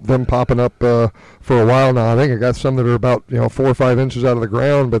had them popping up for a while now. I think I got some that are about 4 or 5 inches out of the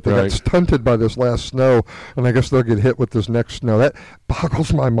ground, but they got stunted by this last snow, and I guess they'll get hit with this next snow. That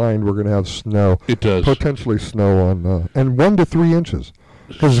boggles my mind. We're going to have snow. It does. Potentially snow on and 1 to 3 inches.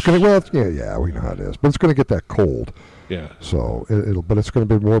 Because it's going to, we know how it is, but it's going to get that cold. Yeah. So but it's going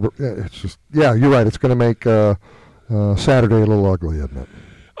to be more. It's just, you're right. It's going to make Saturday a little ugly, isn't it?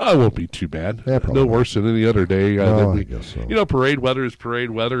 It won't be too bad. Yeah, no worse than any other day. I guess so. Parade weather is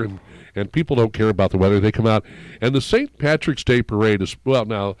parade weather, and people don't care about the weather. They come out, and the St. Patrick's Day parade is, well,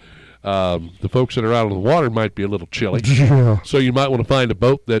 now, the folks that are out on the water might be a little chilly. Yeah. So you might want to find a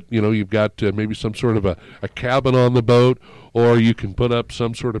boat that, you've got maybe some sort of a cabin on the boat, or you can put up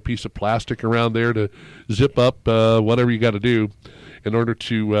some sort of piece of plastic around there to zip up whatever you got to do in order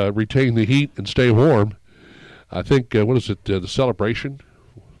to retain the heat and stay warm. I think, the Celebration?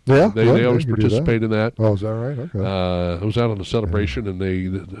 Yeah, they always participate in that. Oh, is that right? Okay. I was out on the Celebration, and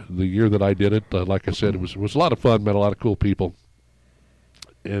the year that I did it, like I said, it was a lot of fun. Met a lot of cool people,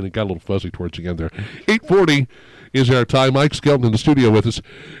 and it got a little fuzzy towards the end there. 8:40 is our time. Mike Skelton in the studio with us.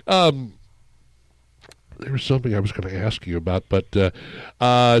 There was something I was going to ask you about, but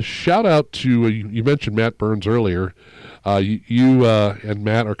shout out to you mentioned Matt Burns earlier. You and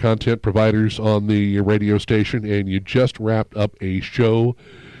Matt are content providers on the radio station, and you just wrapped up a show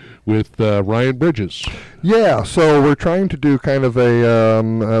with Ryan Bridges. Yeah, so we're trying to do kind of a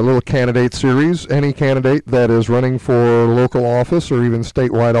little candidate series. Any candidate that is running for local office or even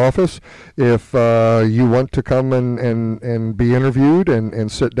statewide office, if you want to come and be interviewed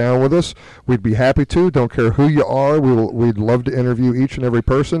and sit down with us, we'd be happy to. Don't care who you are. We'd love to interview each and every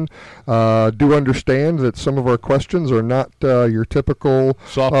person. Do understand that some of our questions are not your typical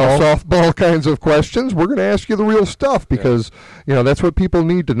softball kinds of questions. We're going to ask you the real stuff because that's what people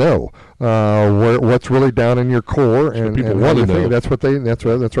need to know. What's really down in your core, and people want to know. That's what they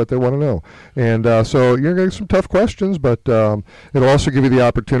want to know. And so you're going to get some tough questions, but it'll also give you the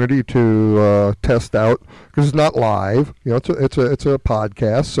opportunity to test out, because it's not live. It's a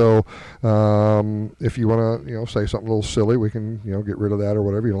podcast. So if you want to say something a little silly, we can get rid of that or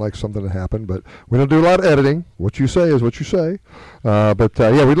whatever. You don't like something that happened, but we don't do a lot of editing. What you say is what you say. But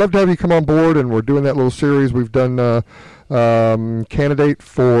we'd love to have you come on board, and we're doing that little series. We've done candidate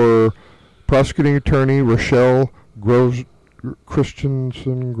for prosecuting attorney Rochelle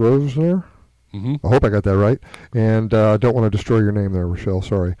Christensen Grosvenor. Mm-hmm. I hope I got that right. And don't want to destroy your name there, Rochelle.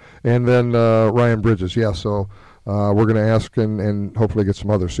 Sorry. And then Ryan Bridges. Yeah, so we're going to ask and hopefully get some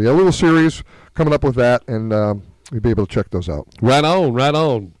others. So, a little series coming up with that, and you'll be able to check those out. Right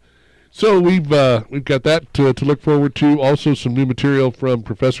on. So we've got that to look forward to. Also some new material from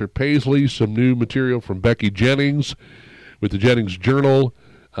Professor Paisley, some new material from Becky Jennings with the Jennings Journal,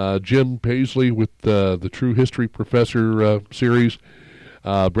 Jim Paisley with the True History Professor series,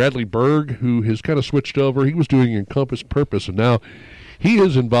 Bradley Berg, who has kind of switched over. He was doing Encompass Purpose, and now he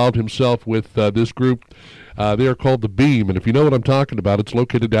has involved himself with this group. They are called The Beam, and if you know what I'm talking about, it's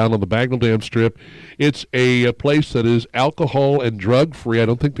located down on the Bagnell Dam Strip. It's a place that is alcohol and drug-free. I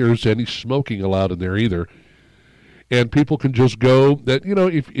don't think there's any smoking allowed in there either. And people can just go, that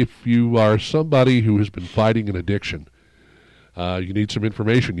if you are somebody who has been fighting an addiction, you need some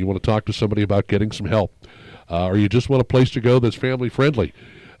information, you want to talk to somebody about getting some help, or you just want a place to go that's family-friendly.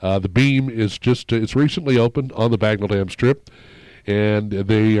 The Beam is it's recently opened on the Bagnell Dam Strip, and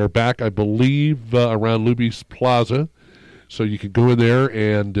they are back, I believe, around Luby's Plaza. So you can go in there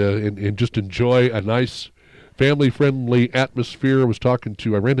and just enjoy a nice family-friendly atmosphere.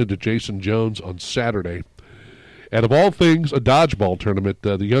 I ran into Jason Jones on Saturday. And of all things, a dodgeball tournament.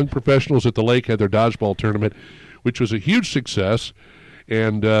 The young professionals at the lake had their dodgeball tournament, which was a huge success.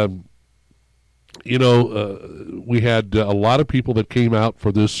 And, we had a lot of people that came out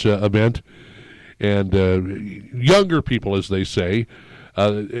for this event, and younger people, as they say.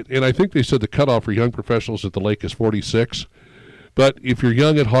 And I think they said the cutoff for young professionals at the lake is 46. But if you're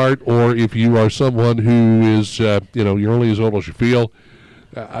young at heart, or if you are someone who is, you're only as old as you feel,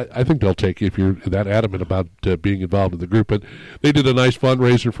 I think they'll take you if you're that adamant about being involved in the group. But they did a nice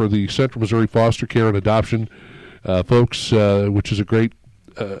fundraiser for the Central Missouri Foster Care and Adoption folks, which is a great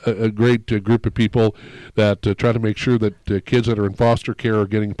a great group of people that try to make sure that kids that are in foster care are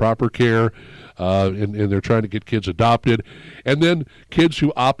getting proper care, and they're trying to get kids adopted. And then kids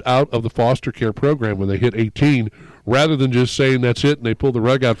who opt out of the foster care program when they hit 18, rather than just saying that's it and they pull the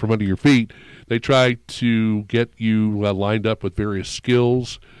rug out from under your feet, they try to get you lined up with various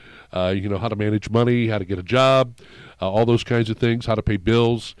skills, how to manage money, how to get a job, all those kinds of things, how to pay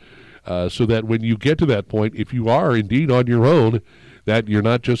bills, so that when you get to that point, if you are indeed on your own, that you're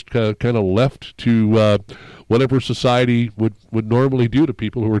not just kind of left to whatever society would normally do to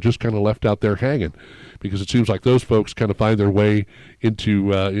people who are just kind of left out there hanging, because it seems like those folks kind of find their way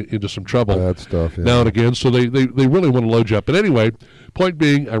into some trouble that stuff, yeah. now and again. So they really want to load you up. But anyway, point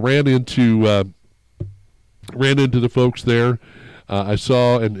being, I ran into the folks there. I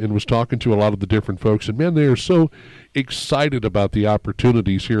saw and was talking to a lot of the different folks, and man, they are so excited about the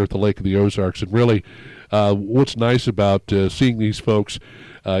opportunities here at the Lake of the Ozarks. And really, what's nice about seeing these folks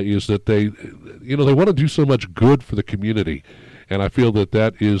is that they want to do so much good for the community, and I feel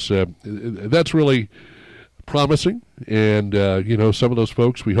that is that's really promising. And some of those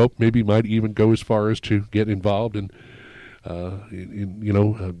folks we hope maybe might even go as far as to get involved in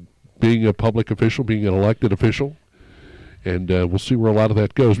being a public official, being an elected official. And we'll see where a lot of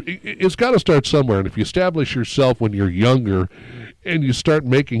that goes. It's got to start somewhere, and if you establish yourself when you're younger and you start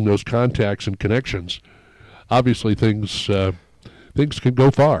making those contacts and connections, obviously things can go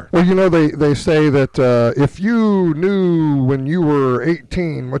far. Well, they say that if you knew when you were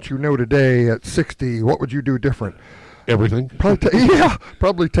 18 what you know today at 60, what would you do different? Everything.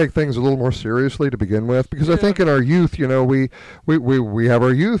 Probably take things a little more seriously to begin with, because I think in our youth, we have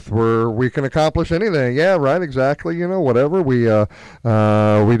our youth where we can accomplish anything. Yeah, right, exactly. Whatever. We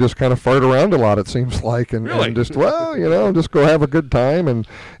just kind of fart around a lot, it seems like, and just just go have a good time and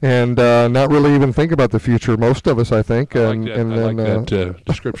not really even think about the future. Most of us, I think. I like that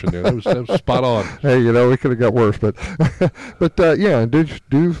description there. That was spot on. Hey, we could have got worse, but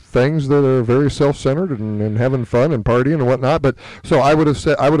do things that are very self-centered and having fun and partying and whatnot. But so I would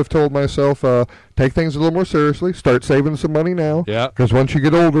have told myself, take things a little more seriously, start saving some money now, because once you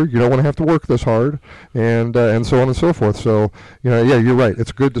get older, you don't want to have to work this hard, and so on and so forth. So you're right,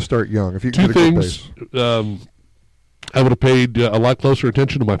 it's good to start young. If you two things, I would have paid a lot closer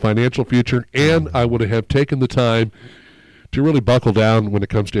attention to my financial future, and I would have taken the time to really buckle down when it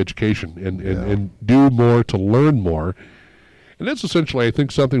comes to education and do more to learn more. And that's essentially, I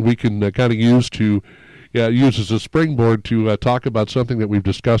think, something we can kind of use as a springboard to talk about something that we've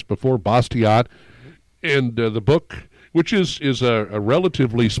discussed before, Bastiat, and the book, which is a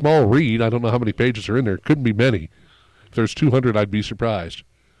relatively small read. I don't know how many pages are in there. Couldn't be many. If there's 200, I'd be surprised.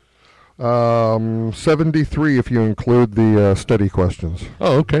 73 if you include the study questions.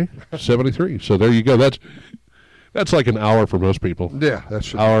 Oh, okay. 73. So there you go. That's like an hour for most people. Yeah,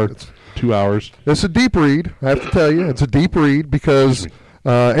 that's hour, 2 hours. It's a deep read, I have to tell you. It's a deep read because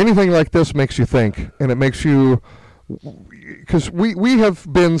anything like this makes you think, and it makes you, because we have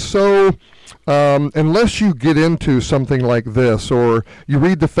been so, unless you get into something like this, or you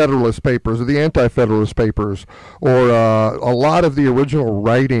read the Federalist Papers or the Anti-Federalist Papers, or a lot of the original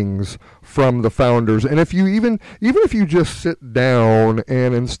writings from the founders, and if you even if you just sit down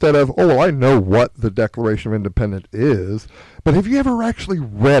and instead of, I know what the Declaration of Independence is, but have you ever actually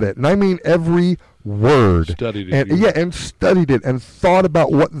read it? And I mean every word. Studied it. And studied it and thought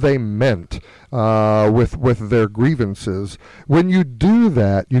about what they meant with their grievances. When you do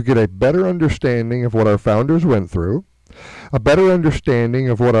that, you get a better understanding of what our founders went through, a better understanding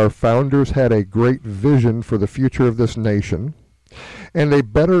of what our founders had a great vision for the future of this nation, and a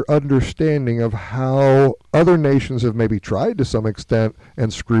better understanding of how other nations have maybe tried to some extent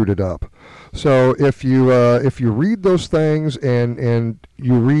and screwed it up. So if you read those things and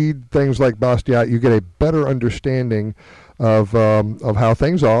you read things like Bastiat, you get a better understanding of how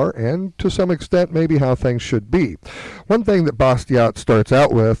things are, and to some extent maybe how things should be. One thing that Bastiat starts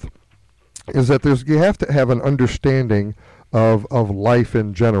out with is that you have to have an understanding of life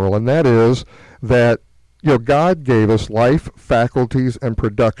in general, and that is that God gave us life, faculties, and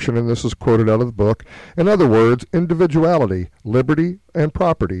production, and this is quoted out of the book. In other words, individuality, liberty, and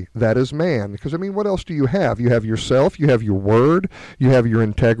property. That is man. Because, what else do you have? You have yourself, you have your word, you have your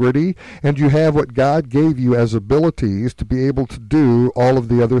integrity, and you have what God gave you as abilities to be able to do all of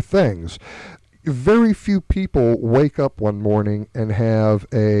the other things. Very few people wake up one morning and have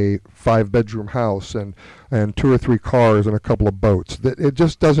a 5-bedroom house and 2 or 3 cars and a couple of boats. It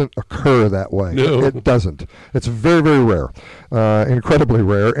just doesn't occur that way. No. It doesn't. It's very, very rare, incredibly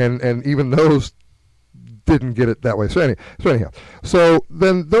rare, and even those didn't get it that way. So anyhow,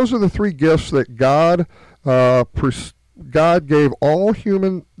 then those are the 3 gifts that God God gave all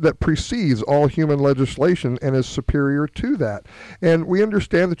human, that precedes all human legislation and is superior to that. And we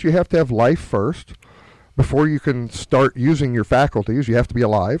understand that you have to have life first. Before you can start using your faculties, you have to be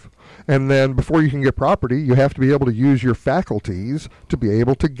alive. And then before you can get property, you have to be able to use your faculties to be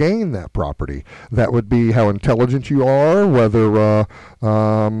able to gain that property. That would be how intelligent you are, whether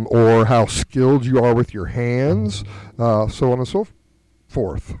or how skilled you are with your hands, so on and so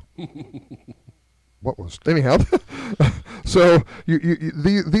forth. Anyhow, so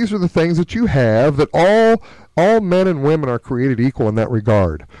these are the things that you have, that all men and women are created equal in that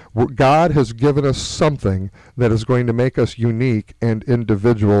regard. God has given us something that is going to make us unique and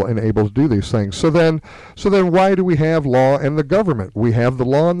individual and able to do these things. So then why do we have law and the government? We have the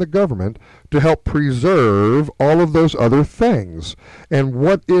law and the government to help preserve all of those other things. And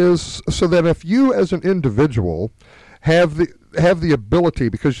so that if you as an individual have the ability,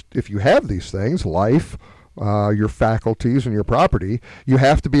 because if you have these things, life, your faculties, and your property, you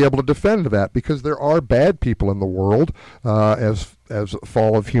have to be able to defend that, because there are bad people in the world as a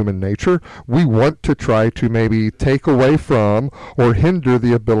fall of human nature. We want to try to maybe take away from or hinder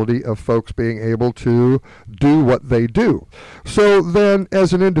the ability of folks being able to do what they do. So then,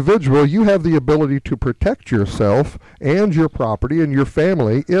 as an individual, you have the ability to protect yourself and your property and your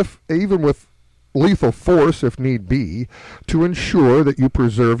family, even with lethal force if need be, to ensure that you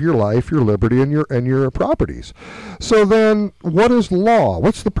preserve your life, your liberty, and your properties. So then, what is law?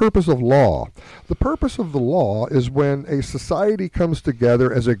 What's the purpose of law? The purpose of the law is when a society comes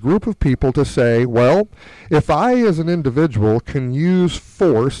together as a group of people to say, well, if I as an individual can use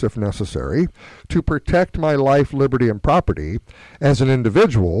force, if necessary, to protect my life, liberty, and property as an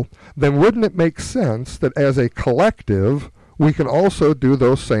individual, then wouldn't it make sense that as a collective we can also do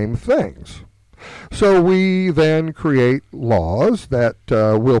those same things? So we then create laws that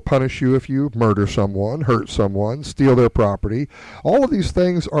will punish you if you murder someone, hurt someone, steal their property. All of these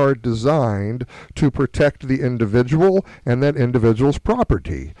things are designed to protect the individual and that individual's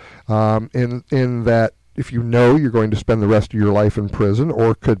property. In that, if you know you're going to spend the rest of your life in prison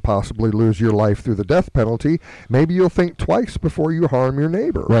or could possibly lose your life through the death penalty, maybe you'll think twice before you harm your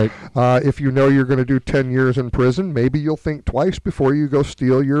neighbor. Right. If you know you're going to do 10 years in prison, maybe you'll think twice before you go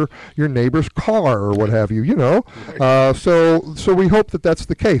steal your neighbor's car or what have you, So we hope that that's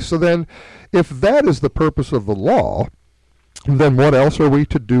the case. So then, if that is the purpose of the law, then what else are we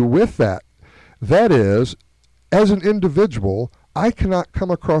to do with that? That is, as an individual, I cannot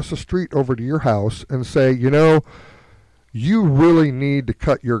come across the street over to your house and say, you really need to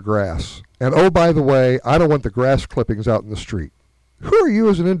cut your grass. And oh, by the way, I don't want the grass clippings out in the street. Who are you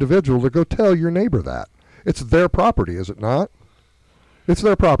as an individual to go tell your neighbor that? It's their property, is it not? It's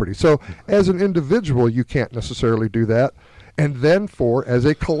their property. So as an individual, you can't necessarily do that. And then as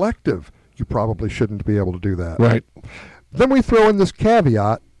a collective, you probably shouldn't be able to do that. Right. Then we throw in this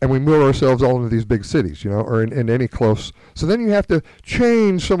caveat, and we move ourselves all into these big cities, or in any close. So then you have to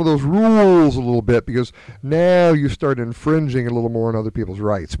change some of those rules a little bit, because now you start infringing a little more on other people's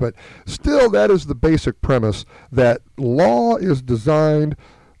rights. But still, that is the basic premise, that law is designed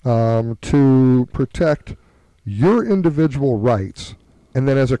to protect your individual rights. And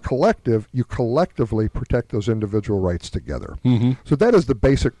then as a collective, you collectively protect those individual rights together. Mm-hmm. So that is the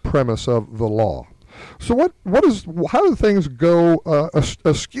basic premise of the law. So how do things go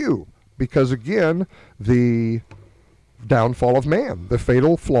askew? Because again, the downfall of man, the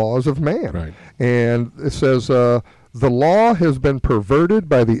fatal flaws of man. Right. And it says, the law has been perverted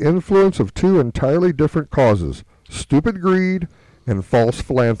by the influence of two entirely different causes, stupid greed and false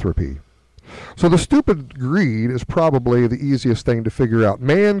philanthropy. So the stupid greed is probably the easiest thing to figure out.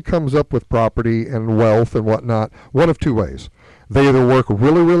 Man comes up with property and wealth and whatnot one of two ways. They either work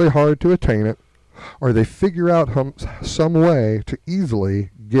really, really hard to attain it, or they figure out some way to easily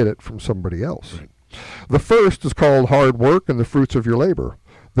get it from somebody else. Right. The first is called hard work and the fruits of your labor.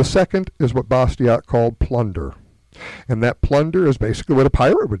 The second is what Bastiat called plunder. And that plunder is basically what a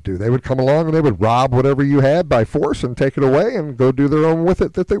pirate would do. They would come along and they would rob whatever you had by force and take it away and go do their own with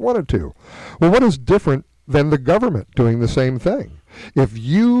it that they wanted to. Well, what is different than the government doing the same thing? If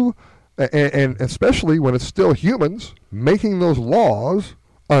you, and especially when it's still humans, making those laws,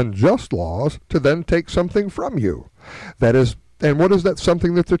 unjust laws, to then take something from you. That is, and what is that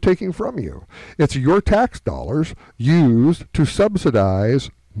something that they're taking from you? It's your tax dollars used to subsidize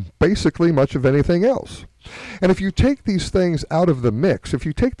basically much of anything else. And if you take these things out of the mix, if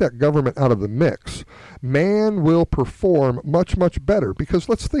you take that government out of the mix, man will perform much, much better. Because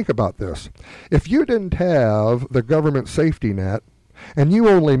let's think about this. If you didn't have the government safety net and you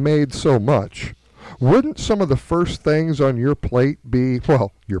only made so much, wouldn't some of the first things on your plate be,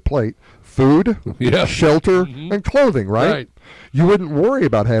 well, your plate, food, shelter, and clothing, right? You wouldn't worry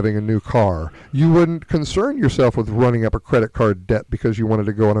about having a new car. You wouldn't concern yourself with running up a credit card debt because you wanted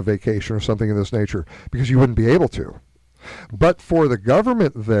to go on a vacation or something of this nature, because you wouldn't be able to. But for the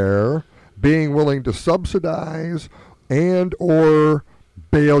government there being willing to subsidize and or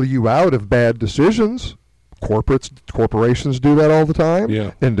bail you out of bad decisions, corporations do that all the time.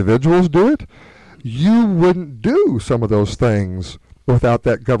 Individuals do it. You wouldn't do some of those things without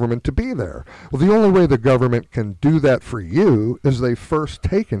that government to be there. Well, the only way the government can do that for you is they've first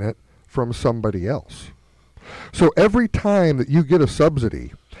taken it from somebody else. So every time that you get a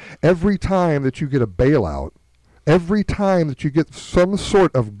subsidy, every time that you get a bailout, every time that you get some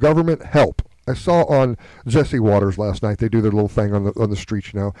sort of government help, I saw on Jesse Waters last night, they do their little thing on the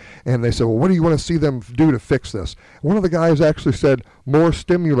streets, and they said, well, what do you want to see them do to fix this? One of the guys actually said, more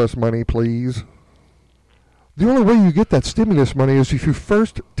stimulus money, please. The only way you get that stimulus money is if you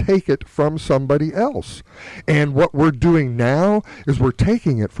first take it from somebody else. And what we're doing now is we're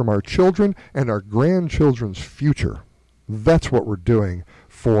taking it from our children and our grandchildren's future. That's what we're doing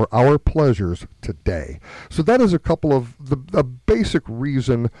for our pleasures today. So that is a couple of the basic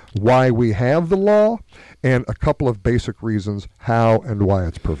reason why we have the law, and a couple of basic reasons how and why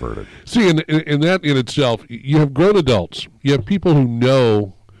it's perverted. See, in that in itself, you have grown adults. You have people who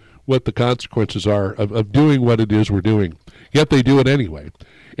know what the consequences are of doing what it is we're doing, yet they do it anyway.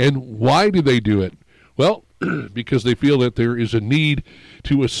 And why do they do it? Well, because they feel that there is a need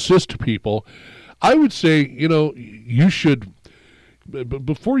to assist people. I would say, you should,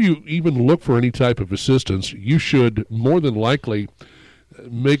 before you even look for any type of assistance, you should more than likely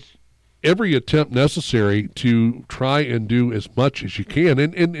make every attempt necessary to try and do as much as you can.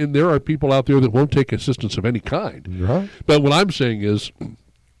 And there are people out there that won't take assistance of any kind. Right. But what I'm saying is,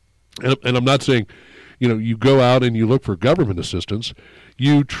 and I'm not saying, you go out and you look for government assistance.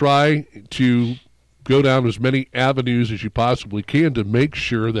 You try to go down as many avenues as you possibly can to make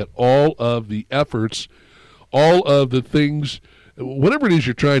sure that all of the efforts, all of the things, whatever it is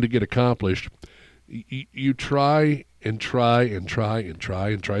you're trying to get accomplished, you try and try and try and try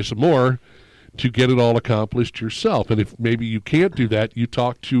and try some more to get it all accomplished yourself. And if maybe you can't do that, you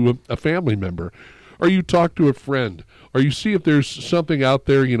talk to a family member, or you talk to a friend, or you see if there's something out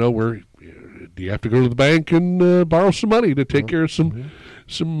there, where do you have to go to the bank and borrow some money to take care of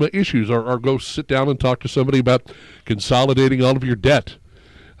some issues, or go sit down and talk to somebody about consolidating all of your debt.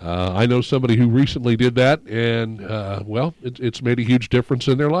 I know somebody who recently did that, and it's made a huge difference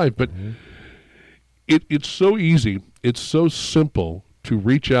in their life. But it's so easy, it's so simple to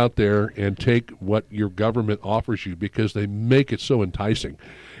reach out there and take what your government offers you, because they make it so enticing.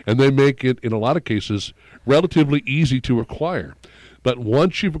 And they make it, in a lot of cases, relatively easy to acquire. But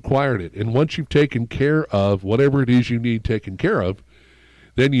once you've acquired it, and once you've taken care of whatever it is you need taken care of,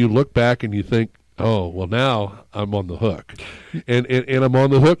 then you look back and you think, oh, well, now I'm on the hook. And I'm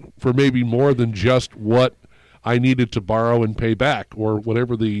on the hook for maybe more than just what I needed to borrow and pay back, or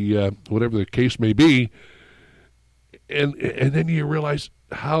whatever the case may be. And then you realize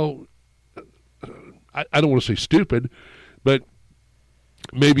how, I don't want to say stupid, but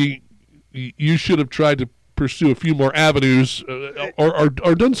maybe you should have tried to pursue a few more avenues, or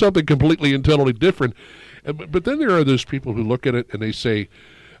done something completely and totally different. But then there are those people who look at it and they say,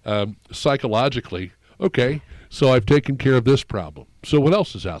 psychologically, okay, so I've taken care of this problem. So what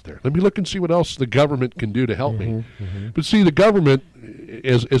else is out there? Let me look and see what else the government can do to help me. But see, the government,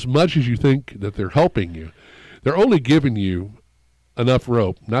 as much as you think that they're helping you, they're only giving you enough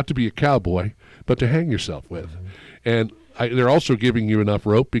rope, not to be a cowboy, but to hang yourself with. And they're also giving you enough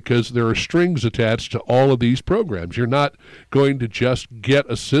rope because there are strings attached to all of these programs. You're not going to just get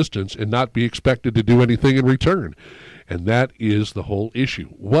assistance and not be expected to do anything in return. And that is the whole issue.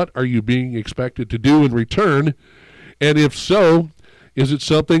 What are you being expected to do in return? And if so, is it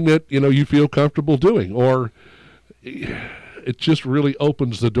something that, you feel comfortable doing? Or it just really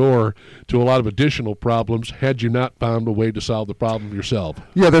opens the door to a lot of additional problems had you not found a way to solve the problem yourself.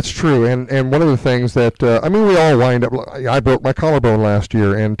 Yeah, that's true. And one of the things that, we all wind up, I broke my collarbone last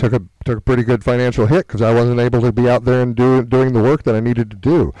year and took a pretty good financial hit because I wasn't able to be out there and doing the work that I needed to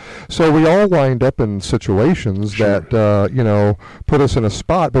do. So we all wind up in situations that, put us in a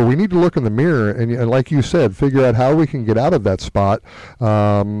spot, but we need to look in the mirror and like you said, figure out how we can get out of that spot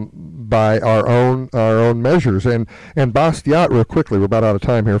by our own measures. And Bastiat, real quickly, we're about out of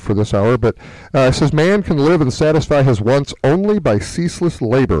time here for this hour, but it says, man can live and satisfy his wants only by ceaseless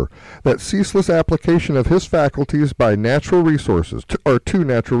labor. That ceaseless application of his faculties by natural resources, to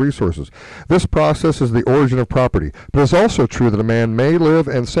natural resources, resources. This process is the origin of property, but it's also true that a man may live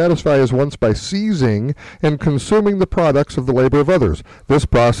and satisfy his wants by seizing and consuming the products of the labor of others. This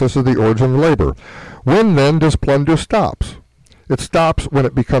process is the origin of labor. When then does plunder stop? It stops when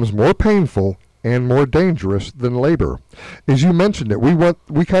it becomes more painful and more dangerous than labor. As you mentioned it,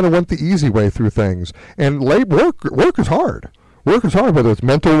 we kind of went the easy way through things, and work is hard. Work is hard, whether it's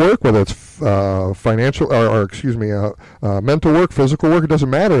mental work, whether it's financial, mental work, physical work. It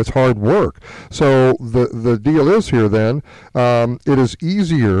doesn't matter. It's hard work. So the deal is here. Then it is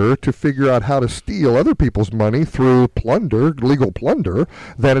easier to figure out how to steal other people's money through plunder, legal plunder,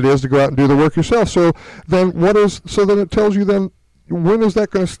 than it is to go out and do the work yourself. So then then it tells you then when is that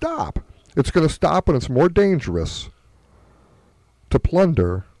going to stop? It's going to stop when it's more dangerous to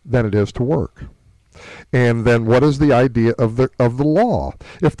plunder than it is to work. And then what is the idea of the law?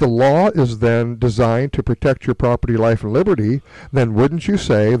 If the law is then designed to protect your property, life, and liberty, then wouldn't you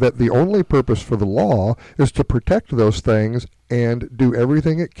say that the only purpose for the law is to protect those things and do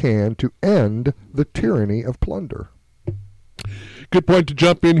everything it can to end the tyranny of plunder? Good point to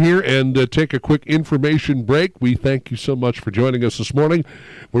jump in here and take a quick information break. We thank you so much for joining us this morning.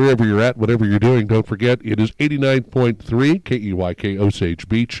 Wherever you're at, whatever you're doing, don't forget it is 89.3 KEYK Osage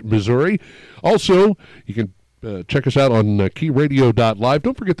Beach, Missouri. Also, you can check us out on keyradio.live.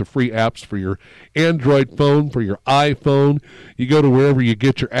 Don't forget the free apps for your Android phone, for your iPhone. You go to wherever you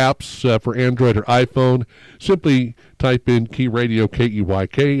get your apps for Android or iPhone. Simply type in Key Radio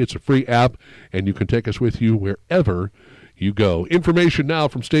KEYK. It's a free app, and you can take us with you wherever you go. Information now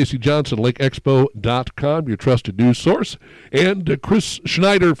from Stacy Johnson, LakeExpo.com, your trusted news source, and Chris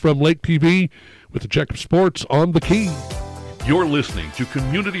Schneider from Lake TV with the check of sports on the Key. You're listening to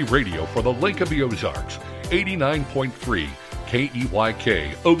Community Radio for the Lake of the Ozarks, 89.3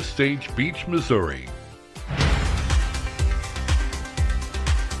 KEYK, Osage Beach, Missouri.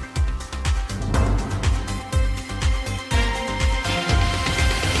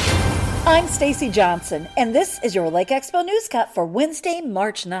 I'm Stacy Johnson, and this is your Lake Expo Newscut for Wednesday,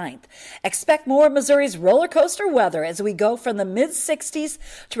 March 9th. Expect more of Missouri's roller coaster weather as we go from the mid-60s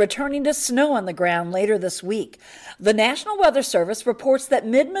to returning to snow on the ground later this week. The National Weather Service reports that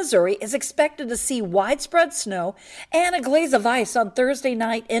mid-Missouri is expected to see widespread snow and a glaze of ice on Thursday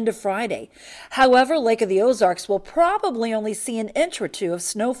night into Friday. However, Lake of the Ozarks will probably only see an inch or two of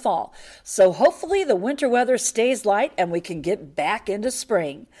snowfall, so hopefully the winter weather stays light and we can get back into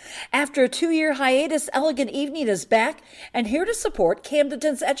spring. After a 2-year hiatus, Elegant Evening is back and here to support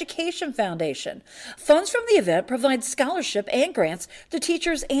Camdenton's Education Foundation. Funds from the event provide scholarship and grants to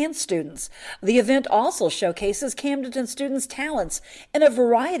teachers and students. The event also showcases Camdenton students' talents in a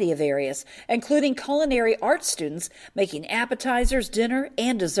variety of areas, including culinary arts students making appetizers, dinner,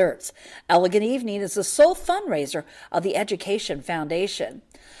 and desserts. Elegant Evening is the sole fundraiser of the Education Foundation.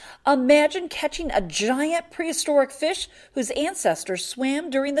 Imagine catching a giant prehistoric fish whose ancestors swam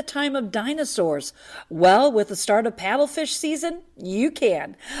during the time of dinosaurs. Well, with the start of paddlefish season, you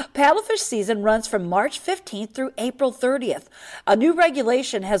can. Paddlefish season runs from March 15th through April 30th. A new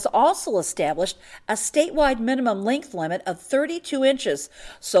regulation has also established a statewide minimum length limit of 32 inches.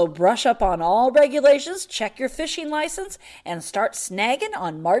 So brush up on all regulations, check your fishing license, and start snagging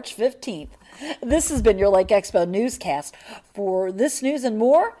on March 15th. This has been your Lake Expo newscast. For this news and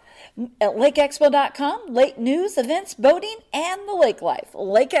more, at LakeExpo.com, lake news, events, boating, and the lake life.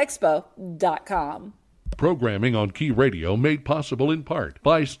 LakeExpo.com. Programming on Key Radio made possible in part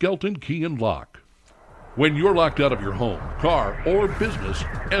by Skelton Key and Lock. When you're locked out of your home, car, or business,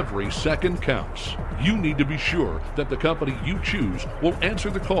 every second counts. You need to be sure that the company you choose will answer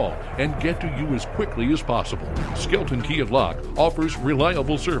the call and get to you as quickly as possible. Skelton Key and Lock offers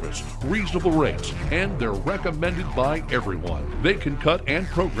reliable service, reasonable rates, and they're recommended by everyone. They can cut and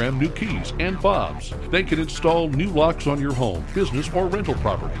program new keys and fobs. They can install new locks on your home, business, or rental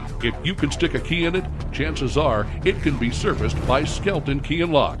property. If you can stick a key in it, chances are it can be serviced by Skelton Key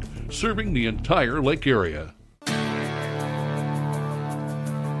and Lock, serving the entire lake area.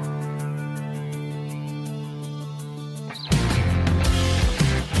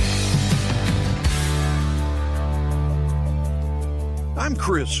 I'm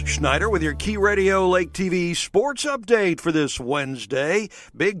Chris Schneider with your Key Radio Lake TV sports update for this Wednesday.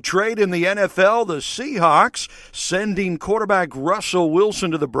 Big trade in the NFL. The Seahawks sending quarterback Russell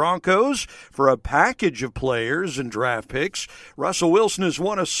Wilson to the Broncos for a package of players and draft picks. Russell Wilson has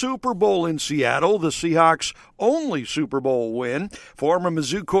won a Super Bowl in Seattle, the Seahawks' only Super Bowl win. Former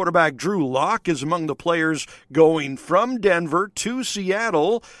Mizzou quarterback Drew Lock is among the players going from Denver to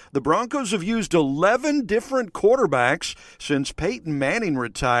Seattle. The Broncos have used 11 different quarterbacks since Peyton Manning Manning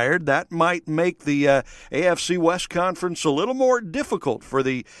retired. That might make the AFC West Conference a little more difficult for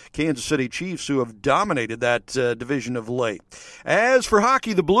the Kansas City Chiefs, who have dominated that division of late. As for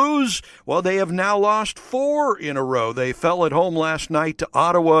hockey, the Blues, well, they have now lost 4 in a row. They fell at home last night to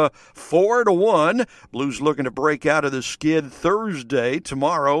Ottawa 4-1. Blues looking to break out of the skid Thursday,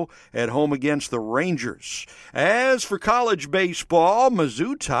 tomorrow at home against the Rangers. As for college baseball,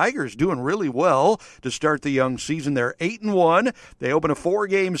 Mizzou Tigers doing really well to start the young season. They're 8-1. They open a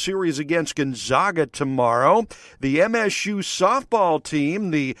 4-game series against Gonzaga tomorrow. The MSU softball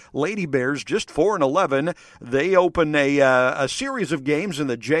team, the Lady Bears, just 4-11. They open a series of games in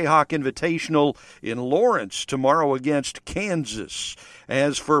the Jayhawk Invitational in Lawrence tomorrow against Kansas.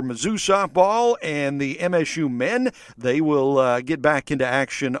 As for Mizzou softball and the MSU men, they will get back into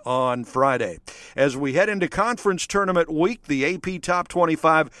action on Friday. As we head into conference tournament week, the AP Top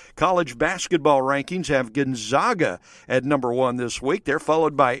 25 college basketball rankings have Gonzaga at number 1 this week. They're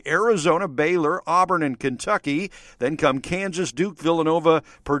followed by Arizona, Baylor, Auburn, and Kentucky. Then come Kansas, Duke, Villanova,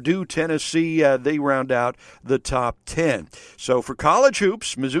 Purdue, Tennessee. They round out the top 10. So for college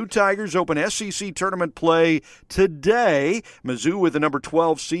hoops, Mizzou Tigers open SEC tournament play today. Mizzou with the number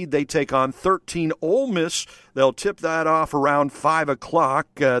 12 seed. They take on 13 Ole Miss. They'll tip that off around 5 o'clock.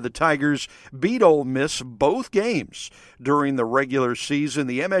 The Tigers beat Ole Miss both games during the regular season.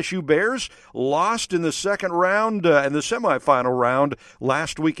 The MSU Bears lost in the second round, in the semifinal round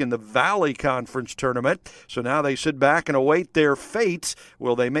last week in the Valley Conference tournament. So now they sit back and await their fate.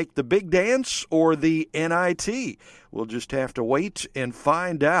 Will they make the big dance or the NIT? We'll just have to wait and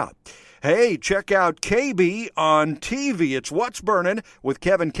find out. Hey, check out KB on TV. It's What's Burnin' with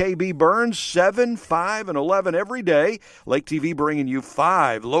Kevin KB Burns, 7, 5, and 11 every day. Lake TV bringing you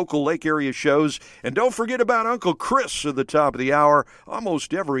 5 local lake area shows. And don't forget about Uncle Chris at the top of the hour,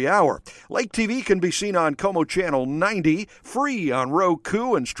 almost every hour. Lake TV can be seen on Como Channel 90, free on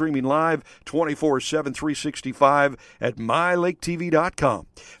Roku, and streaming live 24/7, 365 at mylaketv.com.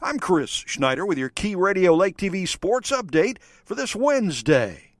 I'm Chris Schneider with your Key Radio Lake TV Sports Update for this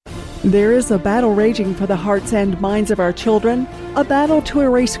Wednesday. There is a battle raging for the hearts and minds of our children, a battle to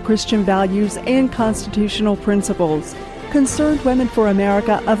erase Christian values and constitutional principles. Concerned Women for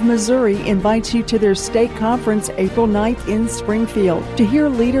America of Missouri invites you to their state conference April 9th in Springfield to hear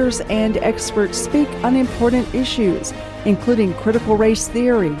leaders and experts speak on important issues, including critical race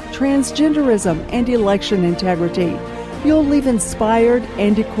theory, transgenderism, and election integrity. You'll leave inspired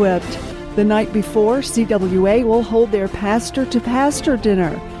and equipped. The night before, CWA will hold their pastor-to-pastor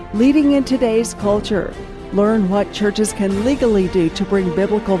dinner, leading in today's culture. Learn what churches can legally do to bring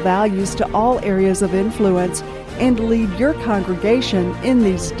biblical values to all areas of influence and lead your congregation in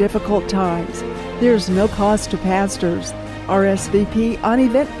these difficult times. There's no cost to pastors. RSVP on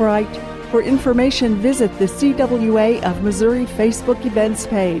Eventbrite. For information, visit the CWA of Missouri Facebook events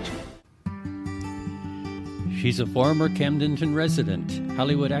page. She's a former Camdenton resident,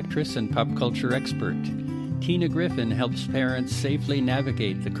 Hollywood actress and pop culture expert. Tina Griffin helps parents safely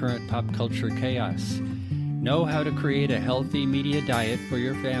navigate the current pop culture chaos. Know how to create a healthy media diet for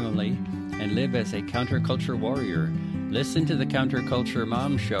your family and live as a counterculture warrior. Listen to the Counterculture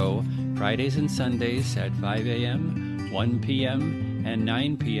Mom Show Fridays and Sundays at 5 a.m., 1 p.m., and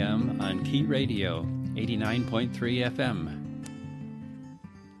 9 p.m. on Key Radio 89.3 FM.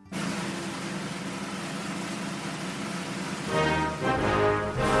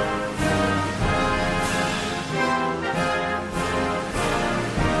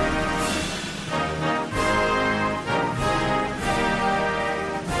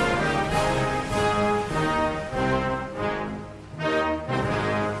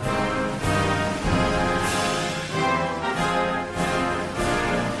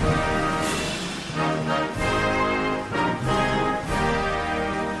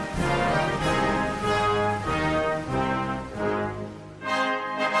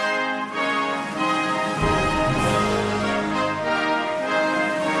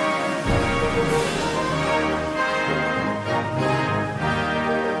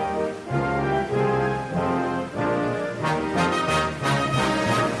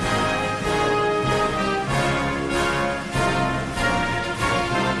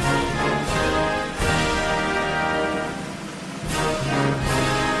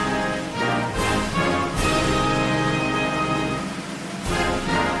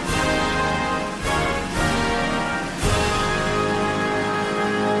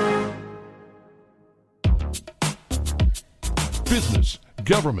 Business,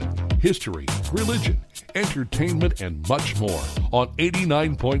 government, history, religion, entertainment, and much more on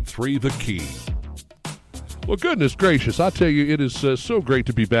 89.3 The Key. Well, goodness gracious, I tell you, it is so great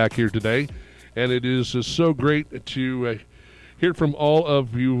to be back here today, and it is so great to hear from all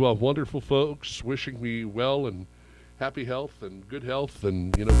of you wonderful folks wishing me well and happy health and good health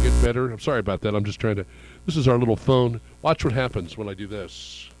and, get better. I'm sorry about that. I'm just trying to, this is our little phone. Watch what happens when I do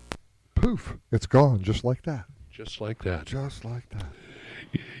this. Poof, it's gone just like that. Just like that. Just like that.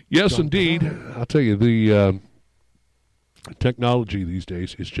 Yes, indeed. I'll tell you, the technology these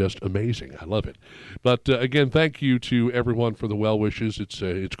days is just amazing. I love it. But again, thank you to everyone for the well wishes.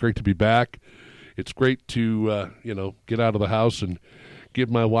 It's great to be back. It's great to get out of the house and give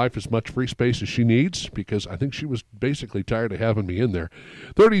my wife as much free space as she needs, because I think she was basically tired of having me in there.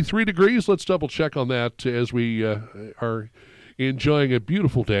 33 degrees. Let's double check on that as we are enjoying a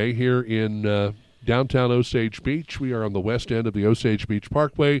beautiful day here in downtown Osage Beach. We are on the west end of the Osage Beach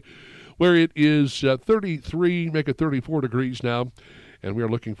Parkway, where it is 33, make it 34 degrees now. And we are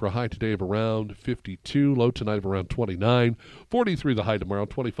looking for a high today of around 52, low tonight of around 29, 43 the high tomorrow,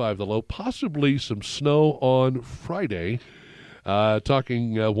 25 the low, possibly some snow on Friday.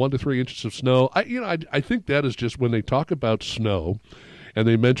 Talking 1 to 3 inches of snow. I think that is just when they talk about snow and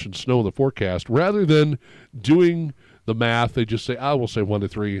they mention snow in the forecast, rather than doing the math, they just say, we'll say 1 to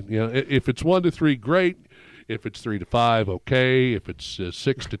 3. If it's 1 to 3, great. If it's 3 to 5, okay. If it's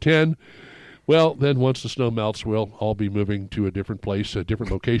 6 to 10, well, then once the snow melts, we'll all be moving to a different place, a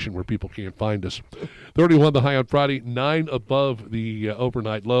different location where people can't find us. 31 the high on Friday, 9 above the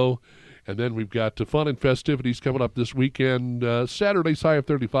overnight low. And then we've got fun and festivities coming up this weekend. Saturday's high of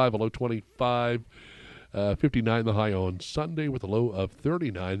 35, a low 25, 59 the high on Sunday with a low of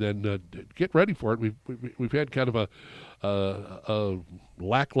 39. Then get ready for it. We've had kind of a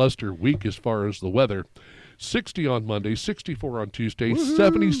lackluster week as far as the weather. 60 on Monday, 64 on Tuesday,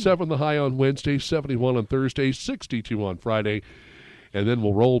 77 the high on Wednesday, 71 on Thursday, 62 on Friday. And then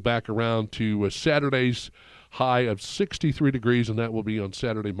we'll roll back around to Saturday's high of 63 degrees, and that will be on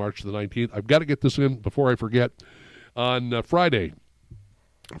Saturday, March the 19th. I've got to get this in before I forget. On Friday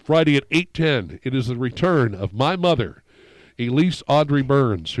at 8:10, it is the return of my mother, Elise Audrey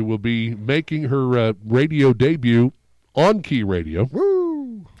Burns, who will be making her radio debut on Key Radio.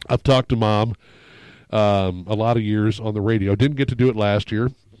 Woo! I've talked to Mom a lot of years on the radio. Didn't get to do it last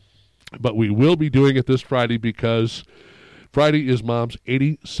year, but we will be doing it this Friday because Friday is Mom's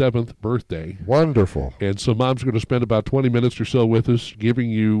 87th birthday. Wonderful. And so Mom's going to spend about 20 minutes or so with us, giving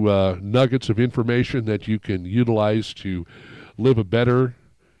you nuggets of information that you can utilize to live a better,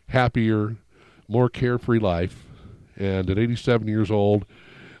 happier, more carefree life. And at 87 years old,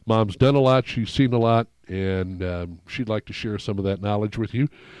 Mom's done a lot, she's seen a lot, and she'd like to share some of that knowledge with you.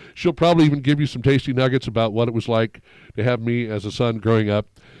 She'll probably even give you some tasty nuggets about what it was like to have me as a son growing up.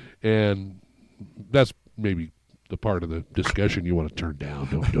 And that's maybe the part of the discussion you want to turn down.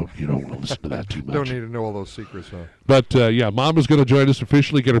 You don't want to listen to that too much. Don't need to know all those secrets, huh? But, Mom is going to join us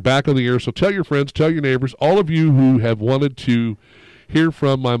officially, get her back on the air. So tell your friends, tell your neighbors, all of you who have wanted to hear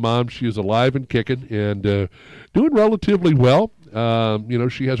from my mom. She is alive and kicking and doing relatively well.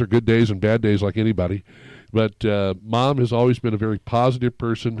 She has her good days and bad days like anybody. But Mom has always been a very positive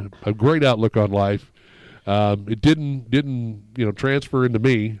person, a great outlook on life. It didn't transfer into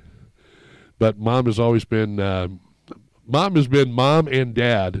me. But Mom has always been mom and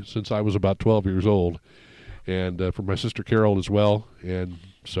dad since I was about 12 years old, and for my sister Carol as well. And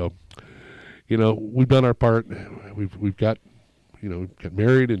so, we've done our part. We've got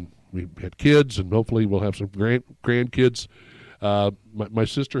married and we've had kids, and hopefully we'll have some grandkids. My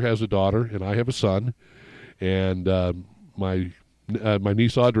sister has a daughter, and I have a son. And my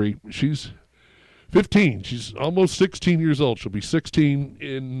niece Audrey, she's 15. She's almost 16 years old. She'll be 16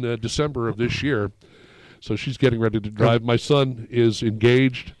 in December of this year. So she's getting ready to drive. My son is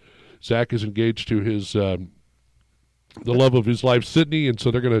engaged. Zach is engaged to his the love of his life, Sydney, and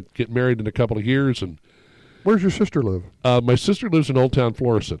so they're going to get married in a couple of years. And where's your sister live? My sister lives in Old Town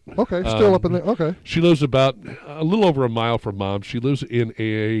Florissant. Okay, still up in there. Okay. She lives about a little over a mile from Mom. She lives in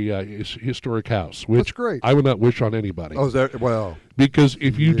a historic house, which that's great. I would not wish on anybody. Oh, is that well? Because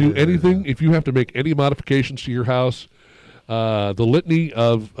if you do anything, if you have to make any modifications to your house, the litany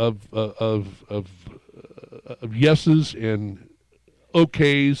of yeses and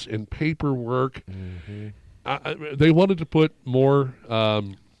okays and paperwork. Mm-hmm. They wanted to put more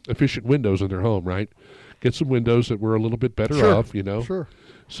efficient windows in their home, right? Get some windows that were a little bit better off, Sure.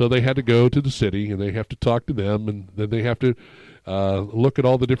 So they had to go to the city, and they have to talk to them, and then they have to look at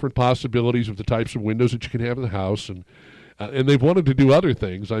all the different possibilities of the types of windows that you can have in the house, and they've wanted to do other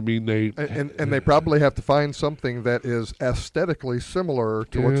things. I mean, they and they probably have to find something that is aesthetically similar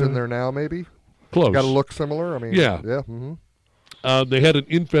to what's in there now, maybe. Close. Got to look similar. I mean, yeah. Mm-hmm. They had an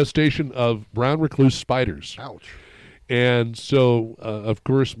infestation of brown recluse spiders. Ouch. And so, of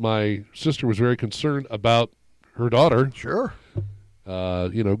course, my sister was very concerned about her daughter. Sure.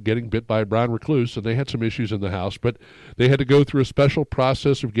 getting bit by a brown recluse, and they had some issues in the house, but they had to go through a special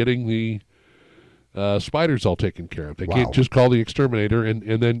process of getting the spiders all taken care of. They can't just call the exterminator, and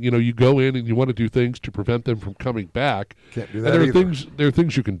then you go in and you want to do things to prevent them from coming back. Can't do that and either. There are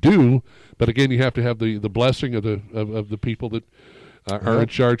things you can do, but again, you have to have the blessing of the people that are in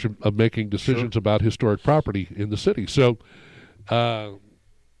charge of making decisions about historic property in the city. So I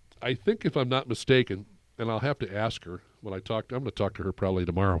think, if I'm not mistaken, and I'll have to ask her when I'm going to talk to her probably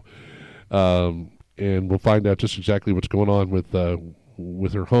tomorrow, and we'll find out just exactly what's going on with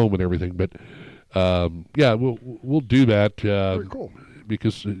her home and everything. But we'll do that. Very cool.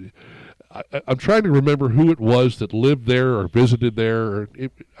 Because I'm trying to remember who it was that lived there or visited there.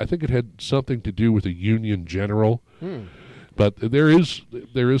 I think it had something to do with a Union general. But there is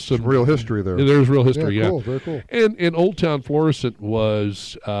some real history there. There's real history, yeah. Cool, very cool. And Old Town Florissant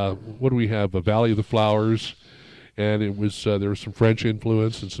was what do we have? A Valley of the Flowers, and it was there was some French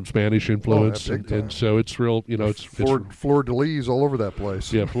influence and some Spanish influence, and so it's real. It's fleur de lis all over that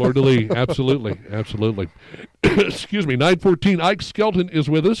place. Yeah, fleur de lis, absolutely. Excuse me. 9:14. Ike Skelton is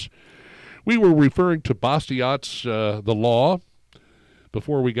with us. We were referring to Bastiat's The Law.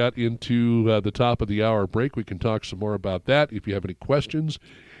 Before we got into the top of the hour break, we can talk some more about that. If you have any questions,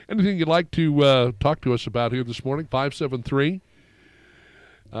 anything you'd like to talk to us about here this morning,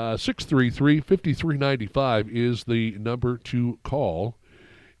 573-633-5395 is the number to call.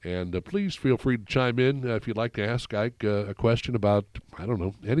 And please feel free to chime in if you'd like to ask Ike a question about, I don't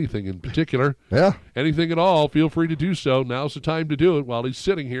know, anything in particular. Yeah. Anything at all, feel free to do so. Now's the time to do it while he's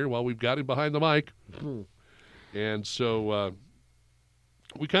sitting here, while we've got him behind the mic. And so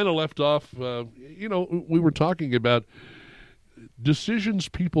we kind of left off, we were talking about decisions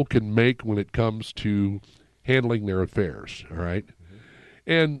people can make when it comes to handling their affairs, all right?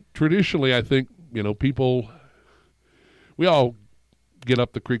 And traditionally, I think, people, we all get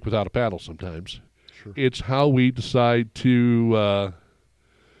up the creek without a paddle sometimes. Sure. It's how we decide to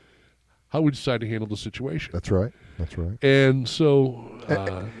handle the situation. That's right. And so,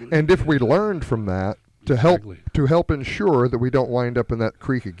 and if we learned from that, to help ensure that we don't wind up in that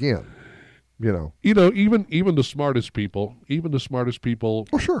creek again, even the smartest people,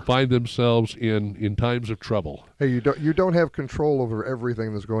 sure, find themselves in times of trouble. Hey, you don't have control over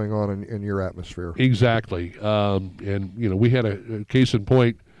everything that's going on in your atmosphere. Exactly. And we had a case in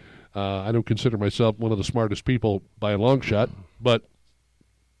point. I don't consider myself one of the smartest people by a long shot, but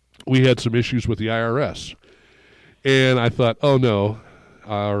we had some issues with the IRS, and I thought, oh no,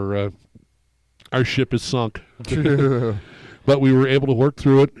 our ship is sunk. But we were able to work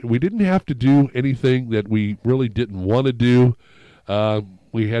through it. We didn't have to do anything that we really didn't want to do.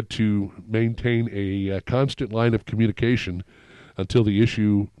 We had to maintain a constant line of communication until the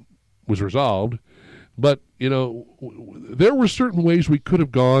issue was resolved. But, there were certain ways we could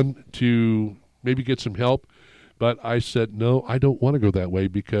have gone to maybe get some help. But I said, no, I don't want to go that way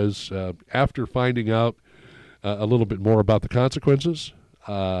because after finding out a little bit more about the consequences,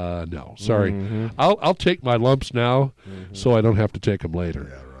 no, sorry. Mm-hmm. I'll take my lumps now, so I don't have to take them later.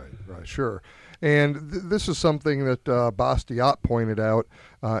 Yeah, right, sure. And this is something that Bastiat pointed out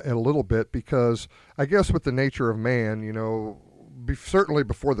in a little bit, because I guess with the nature of man, certainly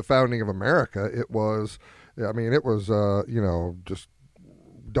before the founding of America, it was just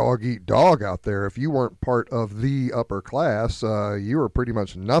dog eat dog out there. If you weren't part of the upper class, you were pretty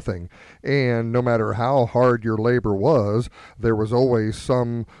much nothing. And no matter how hard your labor was, there was always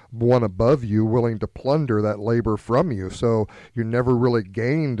someone above you willing to plunder that labor from you. So you never really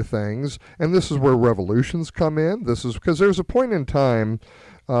gained things. And this is where revolutions come in. This is because there's a point in time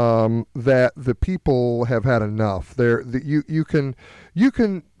that the people have had enough. You can,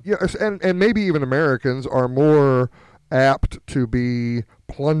 and maybe even Americans are more apt to be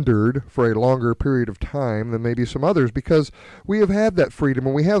plundered for a longer period of time than maybe some others, because we have had that freedom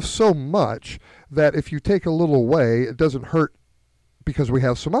and we have so much that if you take a little away, it doesn't hurt because we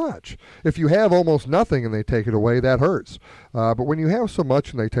have so much. If you have almost nothing and they take it away, that hurts. But when you have so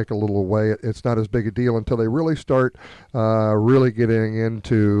much and they take a little away, it's not as big a deal until they really start really getting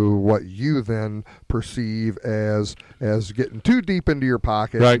into what you then perceive as getting too deep into your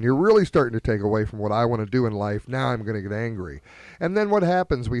pocket, right. And you're really starting to take away from what I want to do in life. Now I'm going to get angry. And then what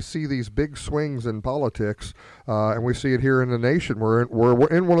happens? We see these big swings in politics, and we see it here in the nation. We're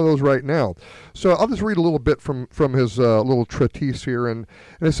in one of those right now. So I'll just read a little bit from his little treatise here, and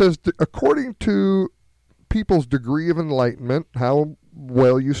it says, according to people's degree of enlightenment, how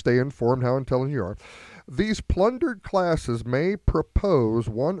well you stay informed, how intelligent you are, These plundered classes may propose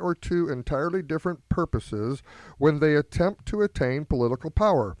one or two entirely different purposes when they attempt to attain political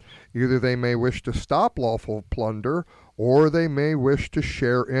power. Either they may wish to stop lawful plunder, or they may wish to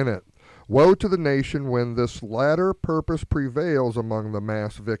share in it. Woe to the nation when this latter purpose prevails among the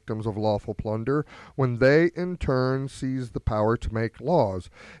mass victims of lawful plunder, when they in turn seize the power to make laws.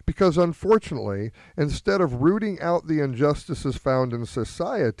 Because unfortunately, instead of rooting out the injustices found in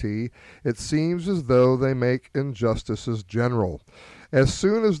society, it seems as though they make injustices general. As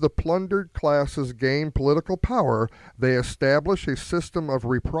soon as the plundered classes gain political power, they establish a system of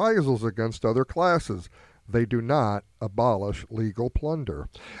reprisals against other classes. They do not abolish legal plunder.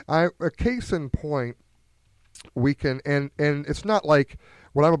 A case in point, we can, and it's not like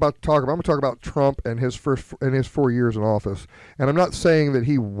what I'm about to talk about. I'm going to talk about Trump and his 4 years in office. And I'm not saying that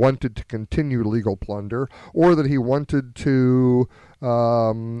he wanted to continue legal plunder or that he wanted to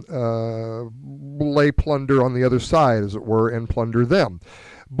lay plunder on the other side, as it were, and plunder them.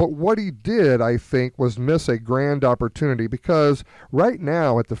 But what he did, I think, was miss a grand opportunity, because right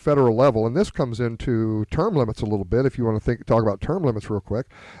now at the federal level, and this comes into term limits a little bit, if you want to talk about term limits real quick,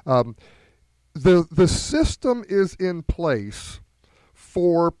 the system is in place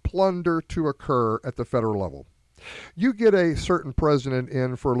for plunder to occur at the federal level. You get a certain president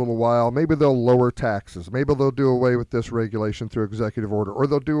in for a little while, maybe they'll lower taxes, maybe they'll do away with this regulation through executive order, or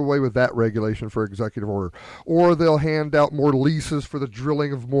they'll do away with that regulation for executive order, or they'll hand out more leases for the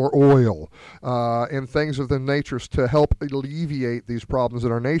drilling of more oil, and things of the nature to help alleviate these problems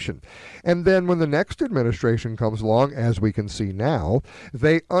in our nation. And then when the next administration comes along, as we can see now,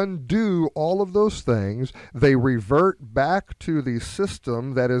 they undo all of those things, they revert back to the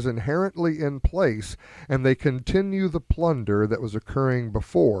system that is inherently in place, and they continue the plunder that was occurring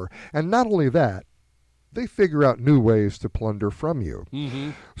before. And not only that, they figure out new ways to plunder from you. Mm-hmm.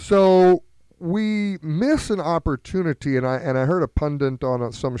 So we miss an opportunity, and I heard a pundit on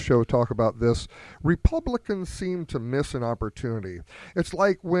some show talk about this. Republicans seem to miss an opportunity. It's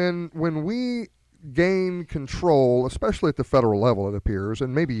like when we gain control, especially at the federal level, it appears,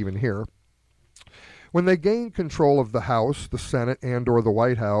 and maybe even here, when they gain control of the House, the Senate, and or the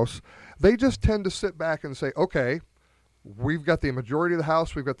White House, they just tend to sit back and say, okay, we've got the majority of the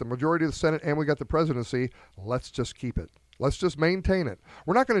House, we've got the majority of the Senate, and we got the presidency. Let's just keep it. Let's just maintain it.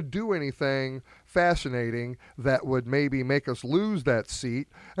 We're not going to do anything fascinating that would maybe make us lose that seat,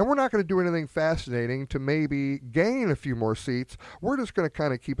 and we're not going to do anything fascinating to maybe gain a few more seats. We're just going to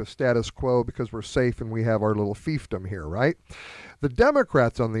kind of keep a status quo because we're safe and we have our little fiefdom here, right? The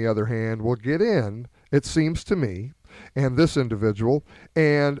Democrats, on the other hand, will get in, it seems to me, and this individual,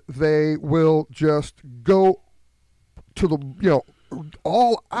 and they will just go to the,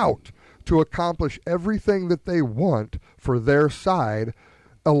 all out to accomplish everything that they want for their side.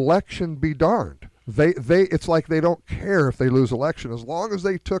 Election be darned. It's like they don't care if they lose election. As long as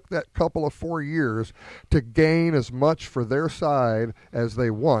they took that couple of 4 years to gain as much for their side as they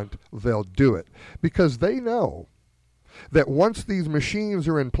want, they'll do it. Because they know that once these machines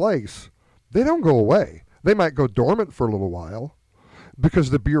are in place, they don't go away. They might go dormant for a little while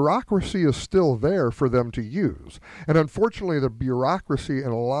because the bureaucracy is still there for them to use. And unfortunately, the bureaucracy in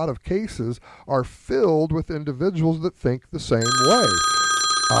a lot of cases are filled with individuals that think the same way.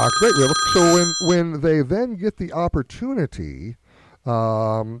 Great. So when they then get the opportunity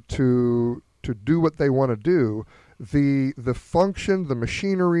to do what they want to do, the function, the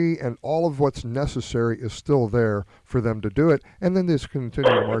machinery, and all of what's necessary is still there for them to do it, and then they just continue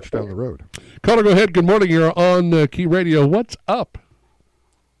to march down the road. Caller, go ahead. Good morning. You're on Key Radio. What's up?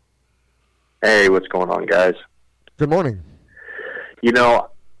 Hey, what's going on, guys? Good morning.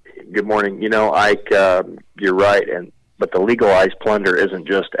 Good morning. Ike, you're right, but the legalized plunder isn't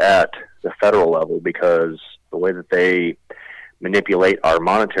just at the federal level, because the way that they manipulate our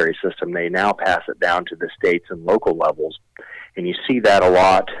monetary system, they now pass it down to the states and local levels. And you see that a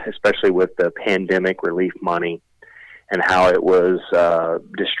lot, especially with the pandemic relief money and how it was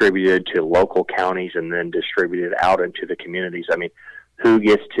distributed to local counties and then distributed out into the communities. I mean, who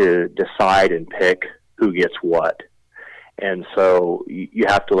gets to decide and pick who gets what? And so you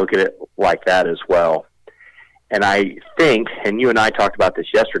have to look at it like that as well. And I think, and you and I talked about this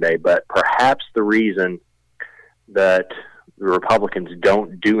yesterday, but perhaps the reason that the Republicans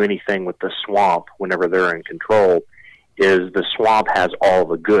don't do anything with the swamp whenever they're in control is the swamp has all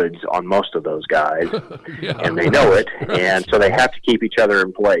the goods on most of those guys, and they know it, and so they have to keep each other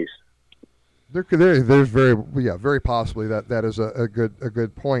in place. There's very possibly that is a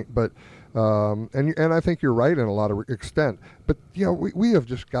good point, but and I think you're right in a lot of extent. But we have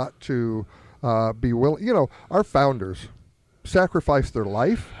just got to be willing. Our founders, sacrificed their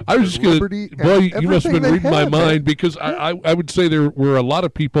life. I was just going to, boy, you must have been reading my mind, because I would say there were a lot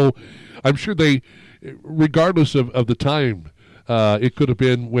of people, I'm sure they, regardless of the time, it could have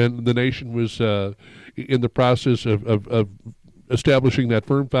been when the nation was in the process of establishing that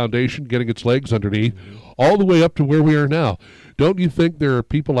firm foundation, getting its legs underneath, all the way up to where we are now. Don't you think there are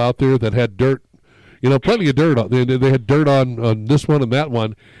people out there that had dirt, plenty of dirt. They had dirt on this one and that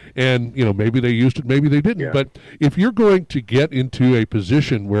one, and, maybe they used it, maybe they didn't. Yeah. But if you're going to get into a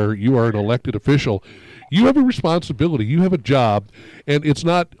position where you are an elected official, you have a responsibility, you have a job, and it's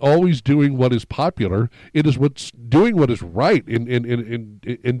not always doing what is popular. It is doing what is right.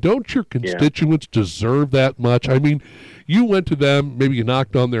 And don't your constituents deserve that much? I mean, you went to them, maybe you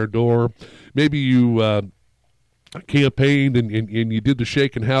knocked on their door, maybe you campaigned and you did the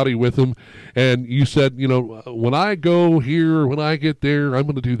shake and howdy with them, and you said, when I go here, when I get there, I'm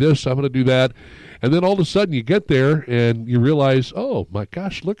going to do this, I'm going to do that. And then all of a sudden you get there and you realize, oh my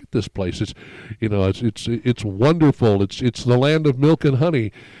gosh, look at this place. It's, it's wonderful. It's the land of milk and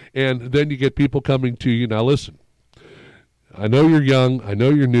honey. And then you get people coming to you. Now listen, I know you're young. I know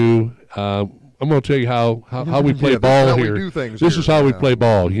you're new. I'm going to tell you how we play ball here. This is how we play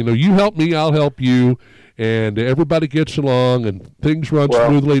ball. You help me, I'll help you. And everybody gets along, and things run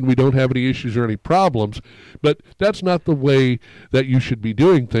smoothly, and we don't have any issues or any problems. But that's not the way that you should be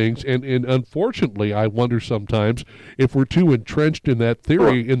doing things. And unfortunately, I wonder sometimes if we're too entrenched in that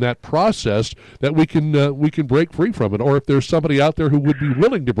theory, in that process, that we can break free from it, or if there's somebody out there who would be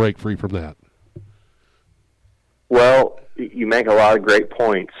willing to break free from that. Well, you make a lot of great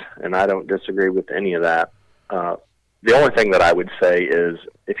points, and I don't disagree with any of that. The only thing that I would say is,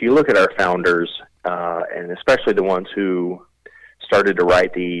 if you look at our founders, and especially the ones who started to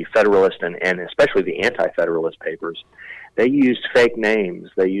write the Federalist and especially the Anti-Federalist papers, they used fake names.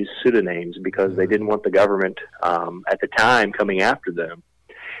 They used pseudonyms because they didn't want the government at the time coming after them.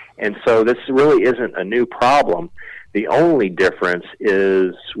 And so this really isn't a new problem. The only difference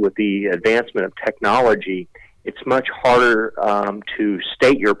is with the advancement of technology, it's much harder to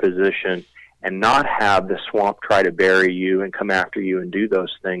state your position and not have the swamp try to bury you and come after you and do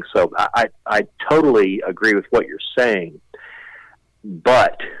those things. So I totally agree with what you're saying,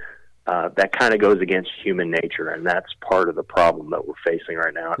 but that kind of goes against human nature, and that's part of the problem that we're facing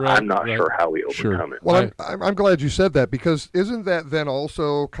right now. Right, I'm not sure how we overcome it. Well, I'm glad you said that, because isn't that then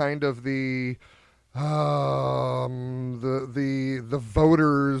also kind of the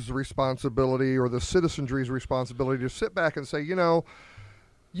voters' responsibility, or the citizenry's responsibility, to sit back and say,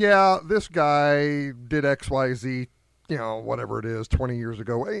 yeah, this guy did X, Y, Z, whatever it is, 20 years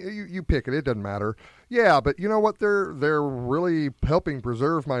ago. You pick it. It doesn't matter. Yeah, but you know what? They're really helping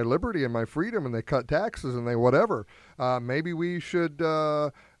preserve my liberty and my freedom, and they cut taxes and they whatever. Maybe we should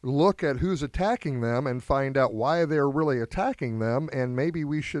look at who's attacking them and find out why they're really attacking them, and maybe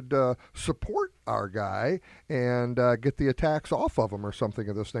we should support our guy and get the attacks off of him or something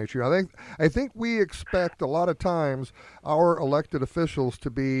of this nature. I think we expect a lot of times our elected officials to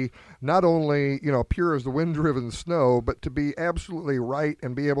be not only pure as the wind-driven snow, but to be absolutely right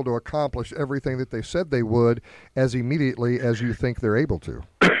and be able to accomplish everything that they said they would as immediately as you think they're able to.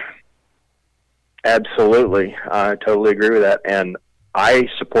 Absolutely. I totally agree with that. And I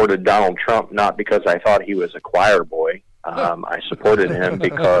supported Donald Trump not because I thought he was a choir boy. I supported him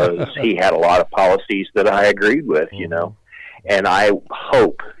because he had a lot of policies that I agreed with, And I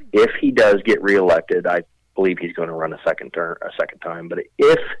hope if he does get reelected, I believe he's going to run a second time. But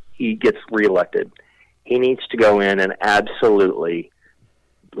if he gets reelected, he needs to go in and absolutely,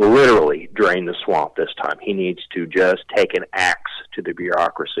 literally drain the swamp this time. He needs to just take an axe to the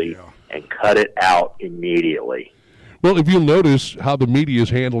bureaucracy and cut it out immediately. Well, if you'll notice how the media is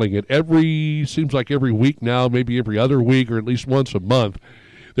handling it, seems like every week now, maybe every other week, or at least once a month,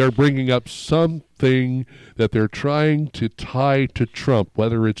 they're bringing up something that they're trying to tie to Trump,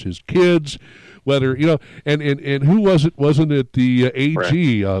 whether it's his kids, whether, and who was it? Wasn't it the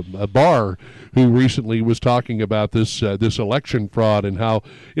AG, a Barr, who recently was talking about this election fraud, and how,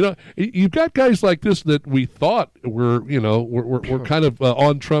 you've got guys like this that we thought were kind of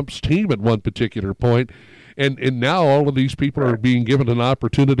on Trump's team at one particular point. And now all of these people are being given an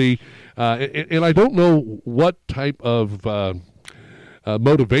opportunity, and I don't know what type of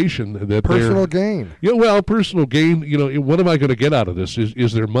motivation that personal gain. Personal gain. What am I going to get out of this?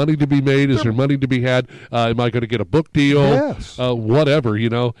 Is there money to be made? Is there money to be had? Am I going to get a book deal? Yes. Whatever.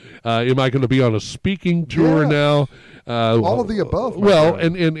 Am I going to be on a speaking tour now? all of the above. Well,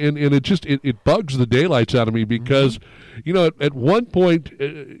 and it bugs the daylights out of me because, at one point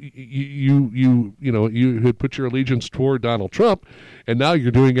you had put your allegiance toward Donald Trump, and now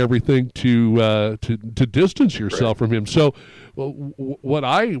you're doing everything to distance yourself from him. So what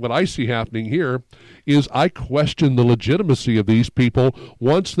I see happening here is I question the legitimacy of these people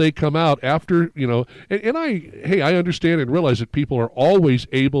once they come out after, and I understand and realize that people are always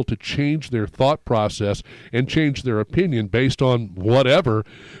able to change their thought process and change their opinion based on whatever,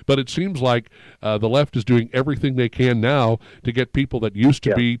 but it seems like the left is doing everything they can now to get people that used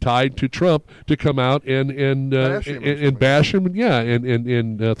to be tied to Trump to come out and bash him,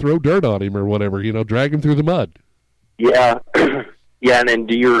 and throw dirt on him or whatever, drag him through the mud. Yeah, and then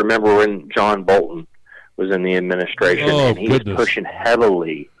do you remember when John Bolton was in the administration and he was pushing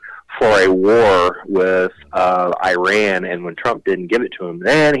heavily for a war with Iran, and when Trump didn't give it to him,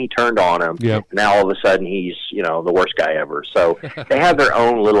 then he turned on him. Yep. And now all of a sudden he's, the worst guy ever. So they have their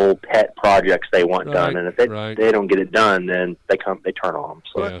own little pet projects they want done, and if they don't get it done, then they turn on them.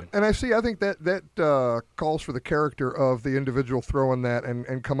 So. And I think that calls for the character of the individual throwing that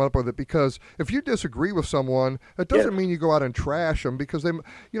and come up with it, because if you disagree with someone, it doesn't mean you go out and trash them, because they,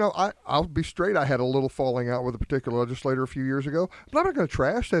 I'll be straight. I had a little falling out with a particular legislator a few years ago, but I'm not going to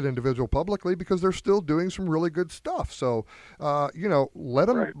trash that individual publicly because they're still doing some really good stuff. So,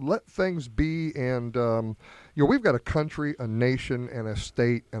 let things be. And we've got a country, a nation, and a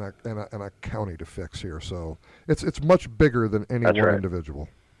state, and a county to fix here. So it's much bigger than any one individual.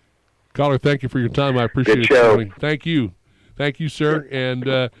 Caller, thank you for your time. I appreciate it this morning. Thank you, sir.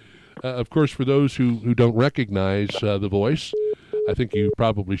 And of course, for those who don't recognize the voice, I think you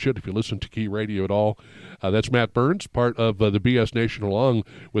probably should if you listen to Key Radio at all. That's Matt Burns, part of the BS Nation, along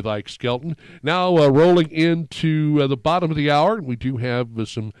with Ike Skelton. Now rolling into the bottom of the hour, we do have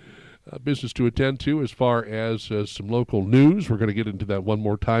some business to attend to as far as some local news. We're going to get into that one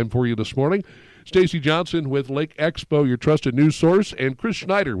more time for you this morning. Stacy Johnson with Lake Expo, your trusted news source, and Chris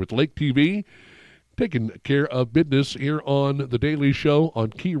Schneider with Lake TV, taking care of business here on The Daily Show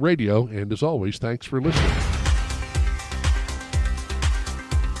on Key Radio. And as always, thanks for listening.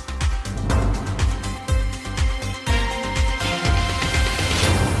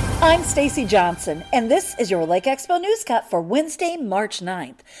 I'm Stacy Johnson, and this is your Lake Expo News Cut for Wednesday, March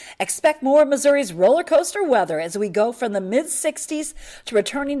 9th. Expect more of Missouri's roller coaster weather as we go from the mid-60s to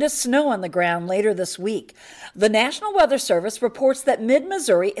returning to snow on the ground later this week. The National Weather Service reports that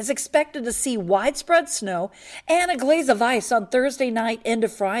mid-Missouri is expected to see widespread snow and a glaze of ice on Thursday night into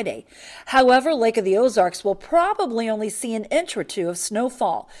Friday. However, Lake of the Ozarks will probably only see an inch or two of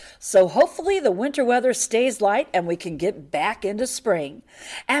snowfall, so hopefully the winter weather stays light and we can get back into spring.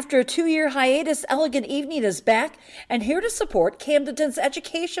 After a 2-year hiatus, Elegant Evening is back and here to support Camdenton's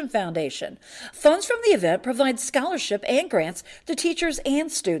Education Foundation. Funds from the event provide scholarship and grants to teachers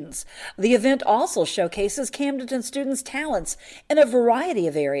and students. The event also showcases Camdenton students' talents in a variety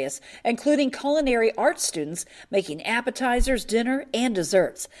of areas, including culinary arts students making appetizers, dinner, and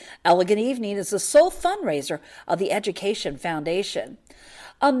desserts. Elegant Evening is the sole fundraiser of the Education Foundation.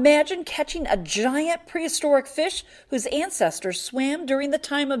 Imagine catching a giant prehistoric fish whose ancestors swam during the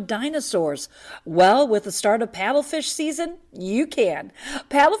time of dinosaurs. Well, with the start of paddlefish season, you can.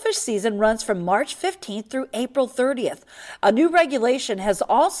 Paddlefish season runs from March 15th through April 30th. A new regulation has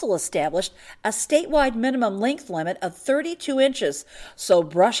also established a statewide minimum length limit of 32 inches. So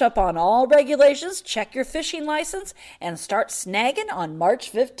brush up on all regulations, check your fishing license, and start snagging on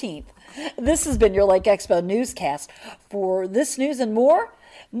March 15th. This has been your Lake Expo newscast. For this news and more,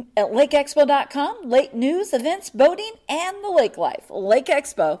 at lakeexpo.com, lake news, events, boating, and the lake life.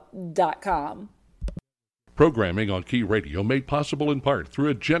 lakeexpo.com. Programming on Key Radio made possible in part through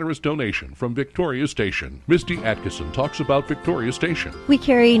a generous donation from Victoria Station. Misty Atkinson talks about Victoria Station. We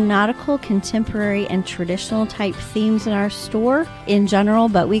carry nautical, contemporary, and traditional type themes in our store in general,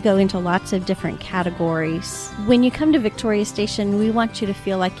 but we go into lots of different categories. When you come to Victoria Station, we want you to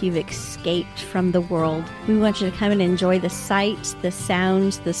feel like you've escaped from the world. We want you to come and enjoy the sights, the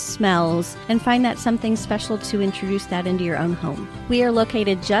sounds, the smells, and find that something special to introduce that into your own home. We are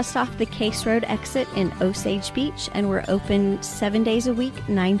located just off the Case Road exit in Osage Beach, and we're open 7 days a week,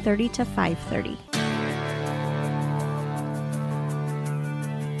 9:30 to 5:30.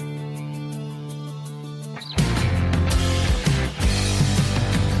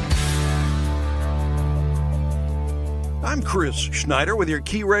 I'm Chris Schneider with your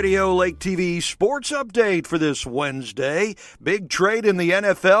Key Radio Lake TV sports update for this Wednesday. Big trade in the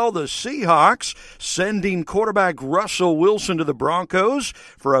NFL. The Seahawks sending quarterback Russell Wilson to the Broncos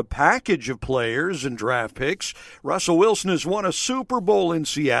for a package of players and draft picks. Russell Wilson has won a Super Bowl in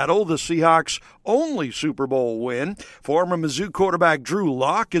Seattle. The Seahawks only Super Bowl win. Former Mizzou quarterback Drew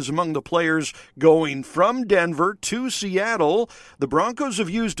Lock is among the players going from Denver to Seattle. The Broncos have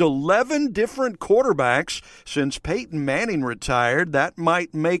used 11 different quarterbacks since Peyton Manning retired. That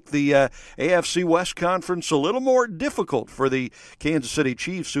might make the AFC West Conference a little more difficult for the Kansas City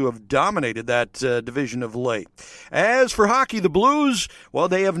Chiefs, who have dominated that division of late. As for hockey, the Blues, well,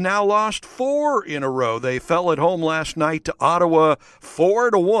 they have now lost 4 in a row. They fell at home last night to Ottawa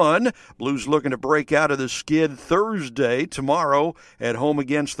 4-1. Blues looking to break out of the skid Thursday, tomorrow at home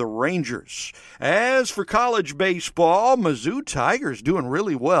against the Rangers. As for college baseball, Mizzou Tigers doing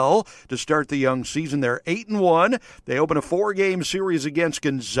really well to start the young season. They're 8-1. They open a 4-game series against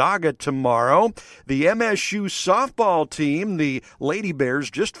Gonzaga tomorrow. The MSU softball team, the Lady Bears,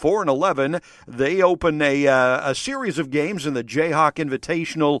 just 4-11. They open a series of games in the Jayhawk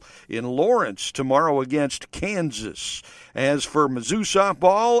Invitational in Lawrence tomorrow against Kansas. As for Mizzou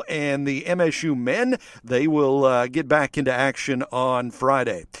softball and the MSU men, they will get back into action on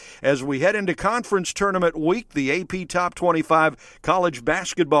Friday. As we head into conference tournament week, the AP Top 25 college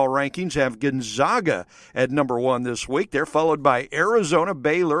basketball rankings have Gonzaga at number 1 this week. They're followed by Arizona,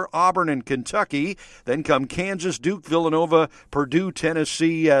 Baylor, Auburn, and Kentucky. Then come Kansas, Duke, Villanova, Purdue,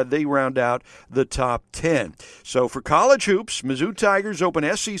 Tennessee. They round out the top 10. So for college hoops, Mizzou Tigers open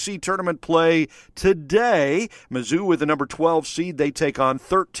SEC tournament play today. Mizzou with the number 12 seed. They take on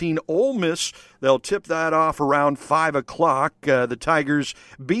 13 Ole Miss. They'll tip that off around 5 o'clock. The Tigers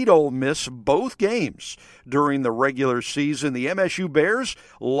beat Ole Miss both games during the regular season. The MSU Bears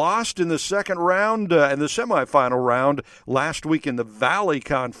lost in the second round and the semifinal round last week in the Valley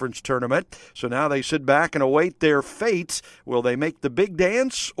Conference tournament. So now they sit back and await their fate. Will they make the big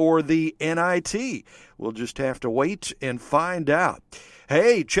dance or the NIT? We'll just have to wait and find out.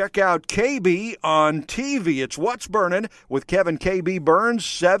 Hey, check out KB on TV. It's What's Burnin' with Kevin KB Burns,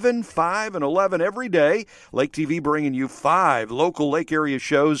 7, 5, and 11 every day. Lake TV bringing you 5 local lake area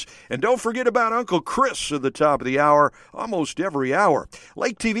shows. And don't forget about Uncle Chris at the top of the hour, almost every hour.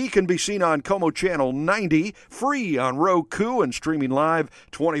 Lake TV can be seen on Como Channel 90, free on Roku, and streaming live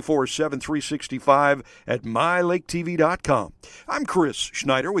 24/7, 365 at mylaketv.com. I'm Chris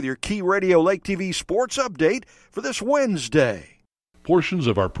Schneider with your Key Radio Lake TV sports update for this Wednesday. Portions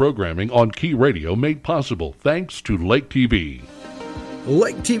of our programming on Key Radio made possible thanks to Lake TV.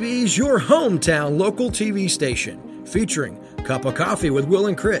 Lake TV is your hometown local TV station, featuring Cup of Coffee with Will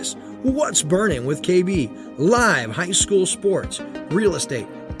and Chris, What's Burning with KB, live high school sports, real estate,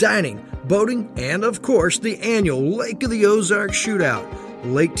 dining, boating, and of course the annual Lake of the Ozarks Shootout.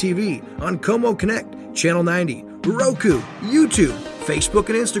 Lake TV on Como Connect, Channel 90, Roku, YouTube, Facebook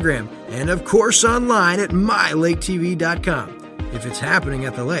and Instagram, and of course online at mylaketv.com. If it's happening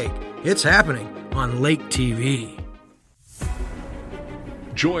at the lake, it's happening on Lake TV.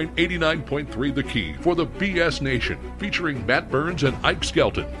 Join 89.3 The Key for the BS Nation, featuring Matt Burns and Ike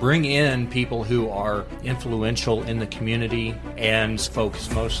Skelton. Bring in people who are influential in the community and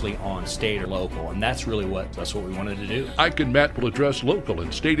focus mostly on state or local, and that's really what we wanted to do. Ike and Matt will address local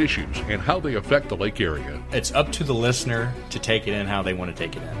and state issues and how they affect the lake area. It's up to the listener to take it in how they want to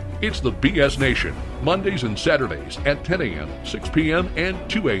take it in. It's the BS Nation, Mondays and Saturdays at 10 a.m., 6 p.m., and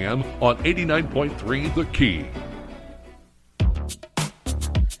 2 a.m. on 89.3 The Key.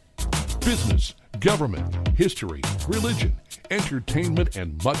 Business, government, history, religion, entertainment,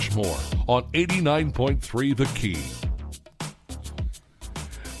 and much more on 89.3 The Key.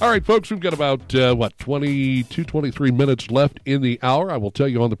 All right, folks, we've got about, 23 minutes left in the hour. I will tell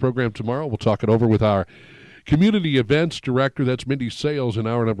you on the program tomorrow. We'll talk it over with our Community Events Director. That's Mindy Sales in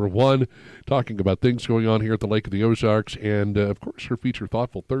hour number 1, talking about things going on here at the Lake of the Ozarks. And, of course, her feature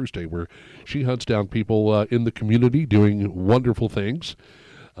Thoughtful Thursday, where she hunts down people in the community doing wonderful things.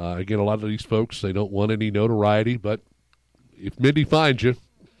 Again, a lot of these folks, they don't want any notoriety, but if Mindy finds you,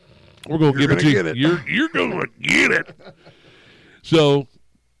 we're going to give it to you. You're going to get it. So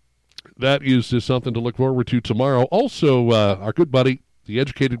that is just something to look forward to tomorrow. Also, our good buddy, the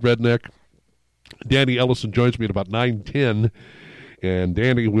Educated Redneck, Danny Ellison, joins me at about 9:10, and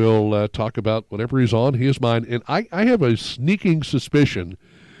Danny will talk about whatever is on his mind. And I have a sneaking suspicion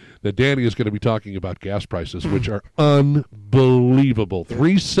that Danny is going to be talking about gas prices, which are unbelievable.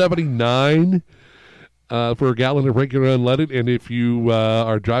 $3.79 for a gallon of regular unleaded, and if you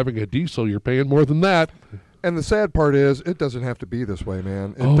are driving a diesel, you're paying more than that. And the sad part is, it doesn't have to be this way,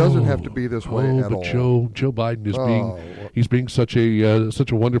 man. It doesn't have to be this way at all. Joe Biden is being such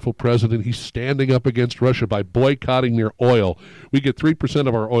a wonderful president. He's standing up against Russia by boycotting their oil. We get 3%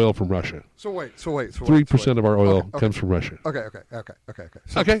 of our oil from Russia. So wait. 3% of our oil comes from Russia. Okay.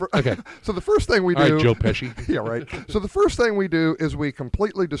 Okay. So the first thing we do... All right, Joe Pesci. Yeah, right. So the first thing we do is we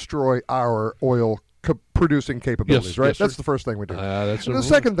completely destroy our oil producing capabilities, right? Yes, that's sir. the first thing we do. And the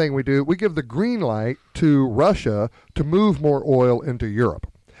second thing we do, we give the green light to Russia to move more oil into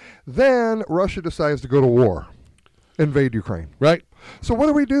Europe. Then Russia decides to go to war, invade Ukraine. Right. So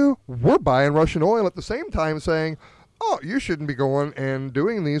what do? We're buying Russian oil at the same time saying, oh, you shouldn't be going and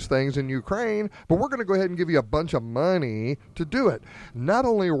doing these things in Ukraine, but we're going to go ahead and give you a bunch of money to do it. Not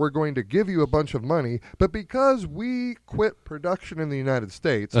only are we going to give you a bunch of money, but because we quit production in the United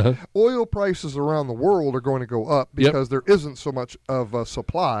States, oil prices around the world are going to go up because there isn't so much of a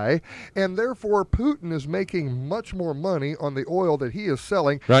supply, and therefore Putin is making much more money on the oil that he is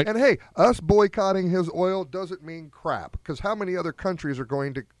selling. Right. And hey, us boycotting his oil doesn't mean crap, because how many other countries are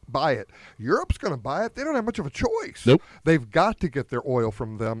going to buy it? Europe's going to buy it. They don't have much of a choice. Nope. They've got to get their oil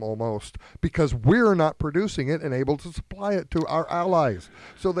from them almost, because we're not producing it and able to supply it to our allies.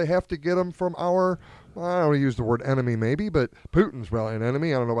 So they have to get them from our, well, I don't want to use the word enemy maybe, but Putin's really an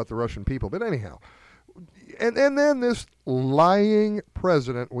enemy. I don't know about the Russian people, but anyhow. And then this lying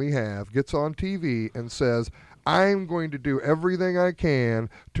president we have gets on TV and says, I'm going to do everything I can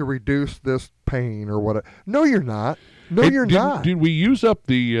to reduce this pain or whatever. No, you're not. No, you're not. Did we use up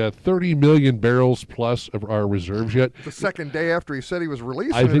the 30 million barrels plus of our reserves yet? The second day after he said he was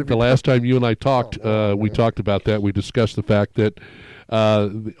releasing I think the last time you and I talked, we talked about that. We discussed the fact that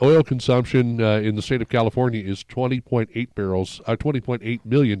the oil consumption in the state of California is 20.8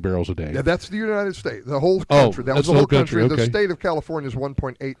 million barrels a day. Yeah, that's the United States, the whole country. That was the whole country. Okay. The state of California is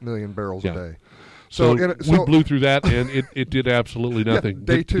 1.8 million barrels a day. So we blew through that, and it did absolutely nothing. Yeah,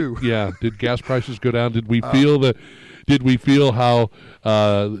 day two. Did gas prices go down? Did we feel how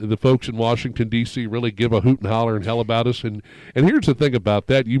the folks in Washington, D.C. really give a hoot and holler and hell about us? And here's the thing about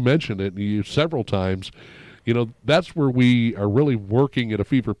that. You mentioned it several times. You know, that's where we are really working at a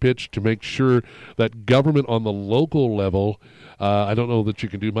fever pitch to make sure that government on the local level, I don't know that you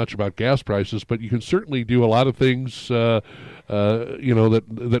can do much about gas prices, but you can certainly do a lot of things, that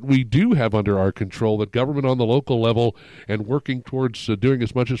we do have under our control, that government on the local level and working towards doing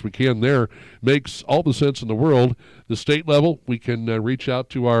as much as we can there makes all the sense in the world. The state level, we can reach out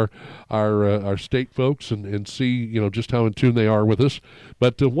to our state folks and see, just how in tune they are with us.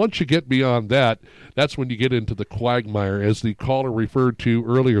 But once you get beyond that, that's when you get into the quagmire, as the caller referred to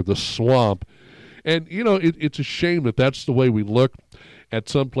earlier, the swamp. And, it's a shame that that's the way we look at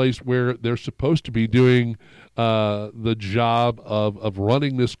some place where they're supposed to be doing the job of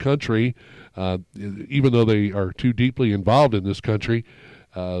running this country, even though they are too deeply involved in this country.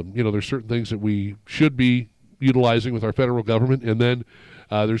 There's certain things that we should be utilizing with our federal government, and then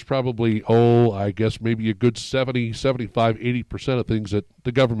there's probably, I guess maybe a good 70, 75, 80% of things that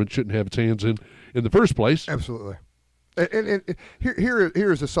the government shouldn't have its hands in the first place. Absolutely. And here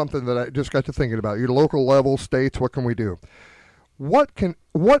is something that I just got to thinking about. Your local level, states, what can we do? What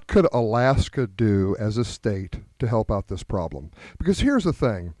could Alaska do as a state to help out this problem? Because here's the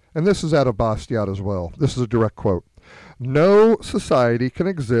thing, and this is out of Bastiat as well. This is a direct quote. No society can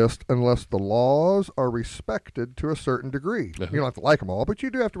exist unless the laws are respected to a certain degree. You don't have to like them all, but you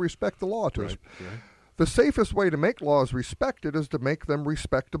do have to respect the law to us. Right. The safest way to make laws respected is to make them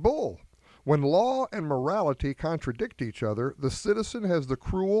respectable. When law and morality contradict each other, the citizen has the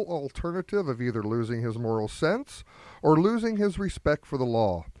cruel alternative of either losing his moral sense or losing his respect for the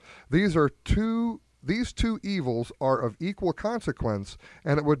law. These two evils are of equal consequence,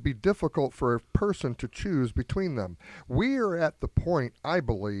 and it would be difficult for a person to choose between them. We are at the point, I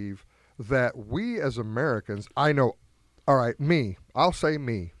believe, that we as Americans, I'll say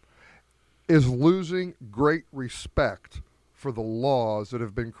me, is losing great respect for the laws that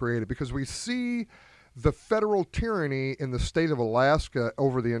have been created, because we see the federal tyranny in the state of Alaska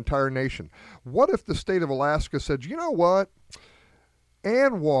over the entire nation. What if the state of Alaska said, you know what,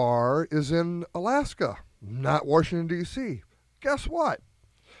 Anwar is in Alaska, not Washington, D.C. Guess what?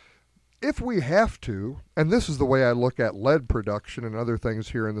 If we have to, and this is the way I look at lead production and other things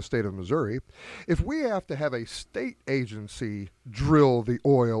here in the state of Missouri, if we have to have a state agency drill the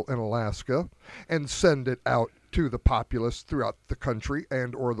oil in Alaska and send it out to the populace throughout the country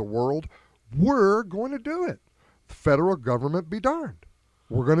and or the world, we're going to do it. The federal government be darned.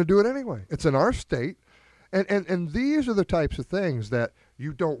 We're going to do it anyway. It's in our state. And these are the types of things that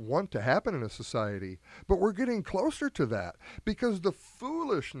you don't want to happen in a society, but we're getting closer to that, because the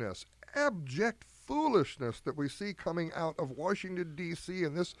foolishness, abject foolishness that we see coming out of Washington, D.C.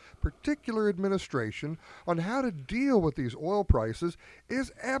 and this particular administration on how to deal with these oil prices is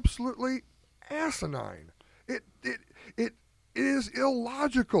absolutely asinine. It is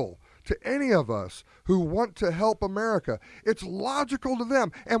illogical to any of us who want to help America. It's logical to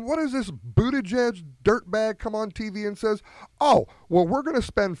them. And what does this Buttigieg dirtbag come on TV and says? Oh, well, we're going to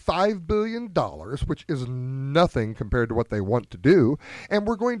spend $5 billion, which is nothing compared to what they want to do, and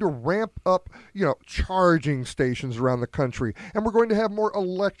we're going to ramp up, charging stations around the country, and we're going to have more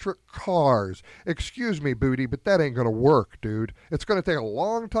electric cars. Excuse me, Booty, but that ain't going to work, dude. It's going to take a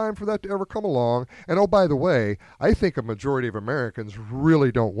long time for that to ever come along. And oh, by the way, I think a majority of Americans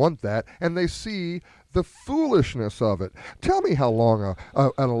really don't want that, and they see the foolishness of it. Tell me how long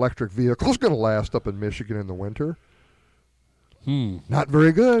an electric vehicle is going to last up in Michigan in the winter. Not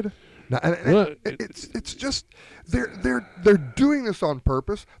very good. It's just they're doing this on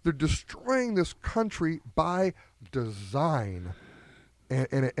purpose. They're destroying this country by design,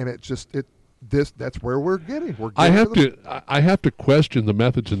 and that's where we're getting. I have to question the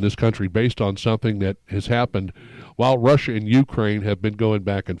methods in this country based on something that has happened while Russia and Ukraine have been going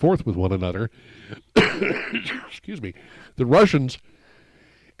back and forth with one another. Excuse me. The Russians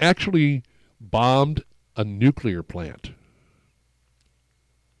actually bombed a nuclear plant.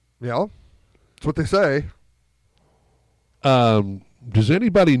 Yeah, that's what they say. Does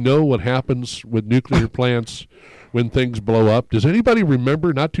anybody know what happens with nuclear plants when things blow up? Does anybody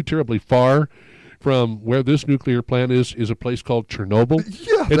remember, not too terribly far from where this nuclear plant is a place called Chernobyl?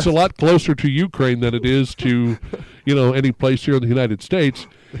 Yeah, it's a lot closer to Ukraine than it is to, any place here in the United States.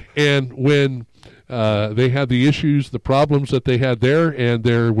 And when they had the issues, the problems that they had there, and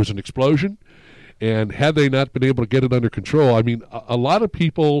there was an explosion, and had they not been able to get it under control, I mean, a lot of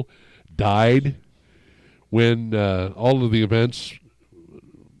people died when all of the events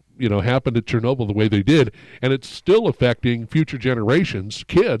happened at Chernobyl the way they did, and it's still affecting future generations,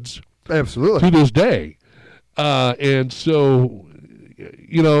 kids, absolutely, to this day. And so,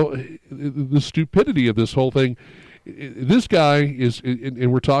 the stupidity of this whole thing. This guy is,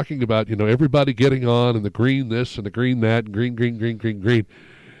 and we're talking about, everybody getting on and the green this and the green that, and green.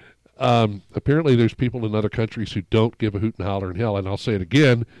 Apparently, there's people in other countries who don't give a hoot and holler in hell, and I'll say it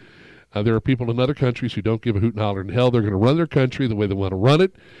again. There are people in other countries who don't give a hoot and holler in hell. They're going to run their country the way they want to run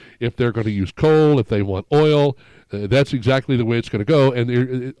it. If they're going to use coal, if they want oil, that's exactly the way it's going to go.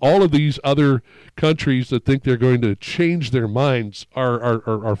 And all of these other countries that think they're going to change their minds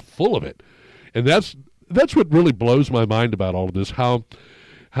are full of it. And that's what really blows my mind about all of this, how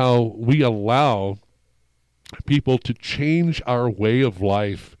we allow people to change our way of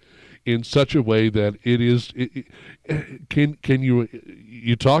life in such a way that can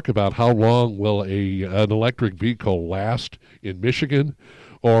you talk about how long will an electric vehicle last in Michigan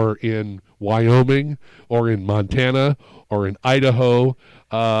or in Wyoming or in Montana or in Idaho?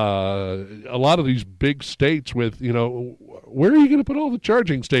 A lot of these big states with, where are you going to put all the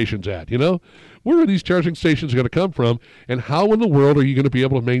charging stations at? Where are these charging stations going to come from? And how in the world are you going to be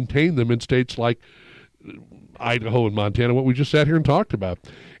able to maintain them in states like Idaho and Montana, what we just sat here and talked about?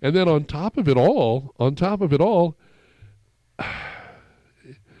 And then on top of it all,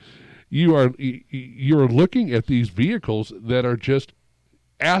 you're looking at these vehicles that are just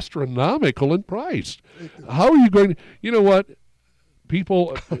astronomical in price. How are you going to, you know what?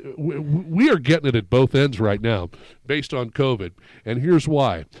 People, we are getting it at both ends right now based on COVID. And here's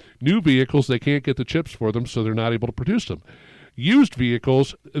why. New vehicles, they can't get the chips for them, so they're not able to produce them. Used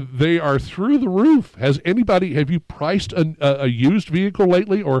vehicles, they are through the roof. Have you priced a used vehicle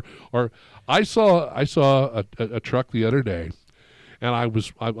lately? Or I saw a truck the other day, and I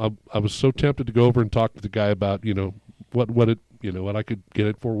was so tempted to go over and talk to the guy about what I could get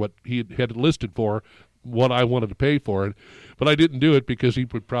it for, what he had it listed for, what I wanted to pay for it, but I didn't do it because he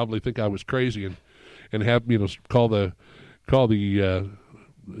would probably think I was crazy and have call the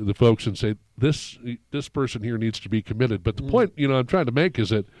folks and say this person here needs to be committed. But the point I'm trying to make is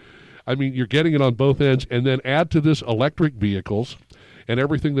that, I mean, you're getting it on both ends, and then add to this electric vehicles and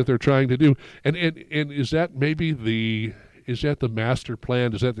everything that they're trying to do, and is that maybe the master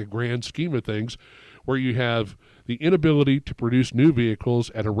plan? Is that the grand scheme of things, where you have the inability to produce new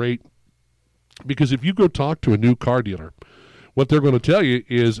vehicles at a rate? Because if you go talk to a new car dealer, what they're going to tell you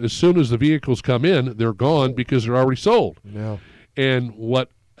is as soon as the vehicles come in, they're gone because they're already sold. Yeah. And what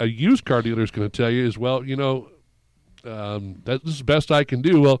a used car dealer is going to tell you is, well, this is the best I can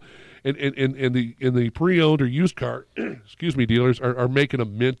do. Well, and the pre-owned or used car, dealers are making a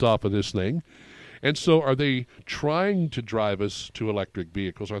mint off of this thing. And so are they trying to drive us to electric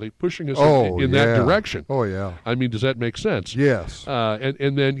vehicles? Are they pushing us in yeah. that direction? Oh, yeah. I mean, does that make sense? Yes.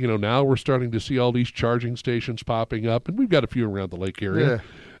 And then, now we're starting to see all these charging stations popping up, and we've got a few around the lake area.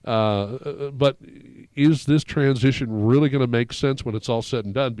 Yeah. But is this transition really going to make sense when it's all said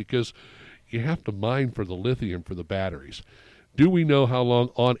and done? Because you have to mine for the lithium for the batteries. Do we know how long,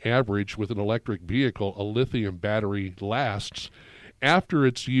 on average, with an electric vehicle, a lithium battery lasts after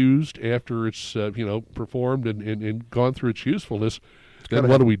it's used, after it's performed and gone through its usefulness? Then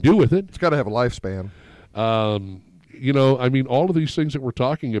what do we do with it? It's got to have a lifespan. All of these things that we're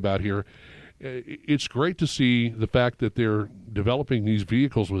talking about here, it's great to see the fact that they're developing these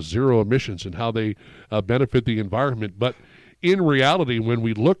vehicles with zero emissions and how they benefit the environment. But in reality, when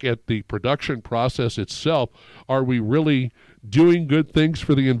we look at the production process itself, are we really doing good things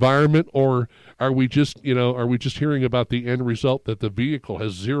for the environment, or are we just hearing about the end result that the vehicle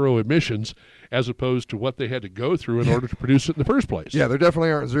has zero emissions as opposed to what they had to go through in order to produce it in the first place? Yeah, there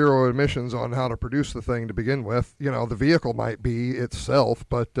definitely aren't zero emissions on how to produce the thing to begin with. The vehicle might be itself,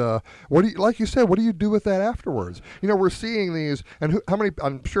 but like you said, what do you do with that afterwards? We're seeing these, and how many?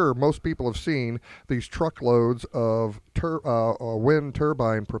 I'm sure most people have seen these truckloads of wind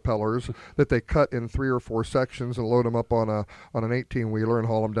turbine propellers that they cut in 3 or 4 sections and load them up on an 18-wheeler and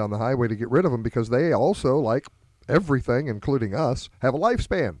haul them down the highway to get rid of them, because they also, like everything, including us, have a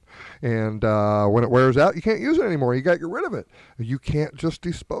lifespan. And when it wears out, you can't use it anymore. You got to get rid of it. You can't just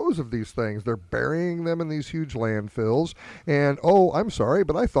dispose of these things. They're burying them in these huge landfills. And, I'm sorry,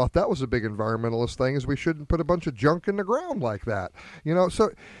 but I thought that was a big environmentalist thing, is we shouldn't put a bunch of junk in the ground like that.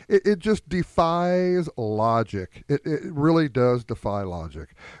 So it just defies logic. It really does defy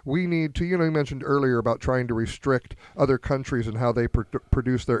logic. We need to, you mentioned earlier about trying to restrict other countries and how they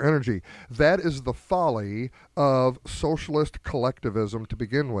produce their energy. That is the folly of socialist collectivism to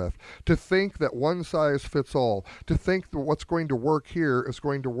begin with. To think that one size fits all, to think that what's going to work here is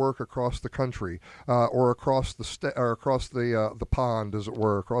going to work across the country, or across the pond, as it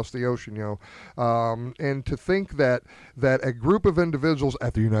were, across the ocean, and to think that a group of individuals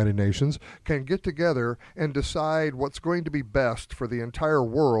at the United Nations can get together and decide what's going to be best for the entire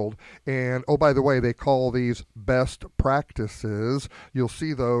world. And by the way, they call these best practices. You'll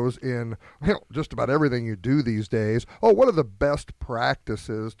see those in just about everything you do these days. What are the best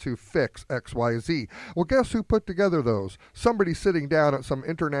practices to fix XYZ? Well, guess who put together those? Somebody sitting down at some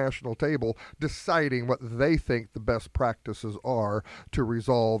international table deciding what they think the best practices are to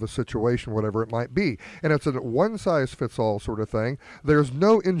resolve a situation, whatever it might be. And it's a one-size-fits-all sort of thing. There's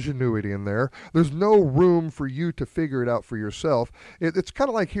no ingenuity in there. There's no room for you to figure it out for yourself. It's kind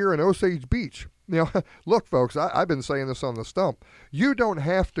of like here in Osage Beach. Look, folks, I've been saying this on the stump. You don't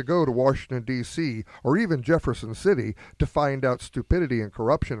have to go to Washington, D.C., or even Jefferson City to find out stupidity and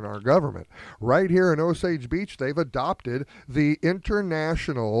corruption in our government. Right here in Osage Beach, they've adopted the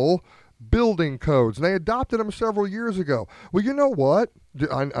international building codes, and they adopted them several years ago. Well, you know what?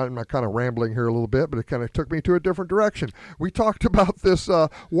 I'm kind of rambling here a little bit, but it kind of took me to a different direction. We talked about this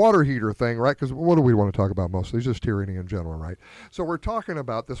water heater thing, right? Because what do we want to talk about mostly? It's just tyranny in general, right? So we're talking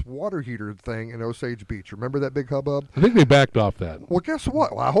about this water heater thing in Osage Beach. Remember that big hubbub? I think they backed off that. Well, guess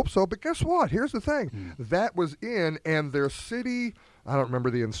what? Well, I hope so, but guess what? Here's the thing. That was in, and their city, I don't remember,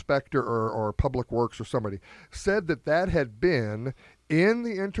 the inspector or Public Works or somebody, said that had been in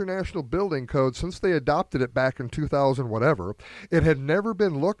the International Building Code since they adopted it back in 2000 whatever. It had never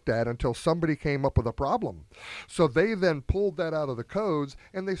been looked at until somebody came up with a problem. So they then pulled that out of the codes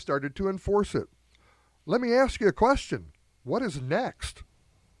and they started to enforce it. Let me ask you a question. What is next?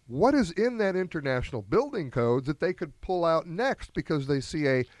 What is in that International Building Code that they could pull out next because they see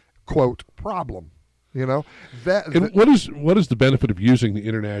a, quote, problem? What is the benefit of using the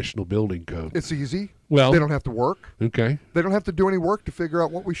International Building Code? It's easy. Well, they don't have to work. Okay. They don't have to do any work to figure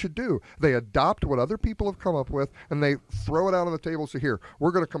out what we should do. They adopt what other people have come up with, and they throw it out on the table and say, here,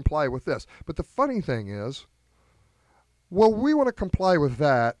 we're going to comply with this. But the funny thing is, well, we want to comply with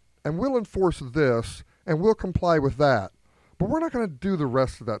that, and we'll enforce this, and we'll comply with that. But we're not going to do the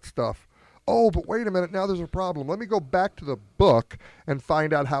rest of that stuff. Oh, but wait a minute, now there's a problem. Let me go back to the book and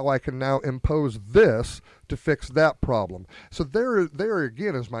find out how I can now impose this to fix that problem. So there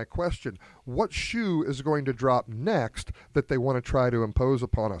again is my question. What shoe is going to drop next that they want to try to impose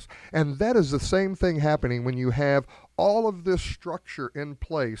upon us? And that is the same thing happening when you have all of this structure in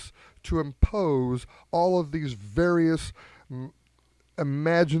place to impose all of these various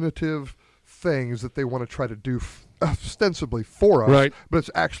imaginative things that they want to try to do ostensibly for us, right, but it's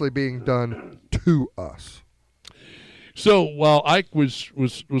actually being done to us. So while Ike was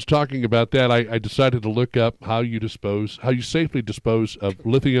talking about that, I decided to look up how you safely dispose of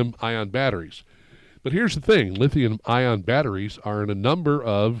lithium-ion batteries. But here's the thing. Lithium-ion batteries are in a number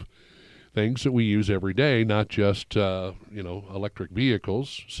of things that we use every day, not just, electric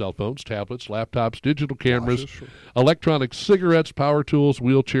vehicles, cell phones, tablets, laptops, digital cameras, electronic cigarettes, power tools,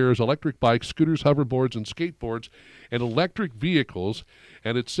 wheelchairs, electric bikes, scooters, hoverboards, and skateboards, and electric vehicles.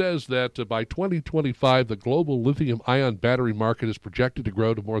 And it says that by 2025, the global lithium-ion battery market is projected to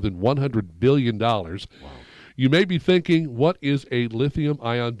grow to more than $100 billion. Wow. You may be thinking, what is a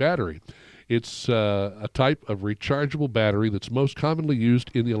lithium-ion battery? It's a type of rechargeable battery that's most commonly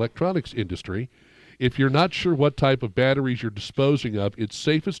used in the electronics industry. If you're not sure what type of batteries you're disposing of, it's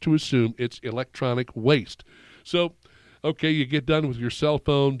safest to assume it's electronic waste. So, okay, you get done with your cell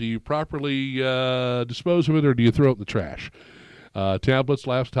phone. Do you properly dispose of it, or do you throw it in the trash? Tablets,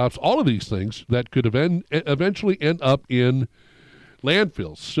 laptops, all of these things that could eventually end up in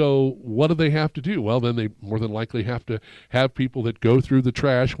landfills. So what do they have to do? Well, then they more than likely have to have people that go through the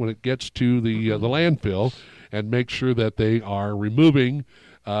trash when it gets to the landfill and make sure that they are removing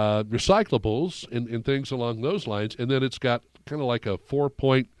recyclables and things along those lines. And then it's got kind of like a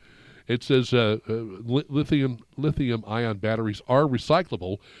 4-point. It says lithium-ion batteries are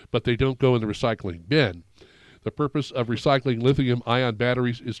recyclable, but they don't go in the recycling bin. The purpose of recycling lithium-ion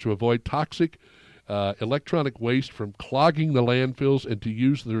batteries is to avoid toxic electronic waste from clogging the landfills and to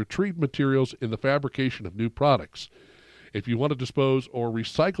use the retrieved materials in the fabrication of new products. If you want to dispose or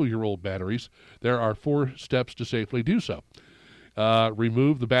recycle your old batteries, there are 4 steps to safely do so.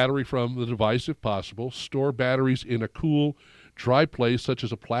 Remove the battery from the device if possible. Store batteries in a cool, dry place such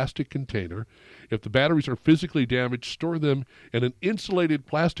as a plastic container. If the batteries are physically damaged, store them in an insulated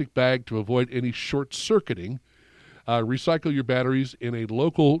plastic bag to avoid any short-circuiting. Recycle your batteries in a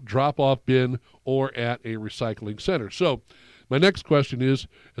local drop-off bin or at a recycling center. So my next question is,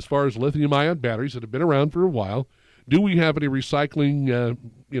 as far as lithium-ion batteries that have been around for a while, do we have any recycling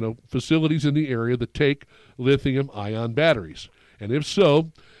facilities in the area that take lithium-ion batteries? And if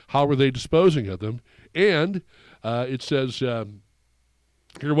so, how are they disposing of them? And it says here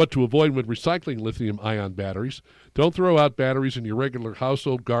what to avoid when recycling lithium-ion batteries. Don't throw out batteries in your regular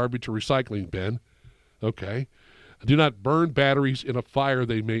household garbage or recycling bin. Okay. Do not burn batteries in a fire.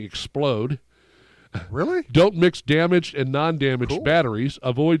 They may explode. Really? Don't mix damaged and non-damaged batteries.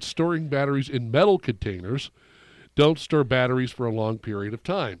 Avoid storing batteries in metal containers. Don't store batteries for a long period of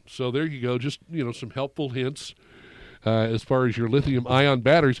time. So there you go. Just, some helpful hints as far as your lithium-ion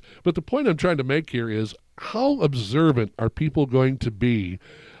batteries. But the point I'm trying to make here is, how observant are people going to be?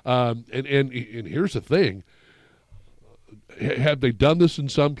 And here's the thing. Have they done this in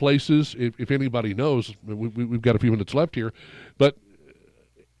some places? If anybody knows, we've got a few minutes left here, but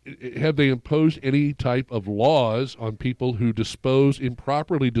have they imposed any type of laws on people who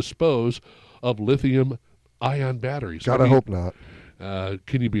improperly dispose of lithium-ion batteries? I hope not.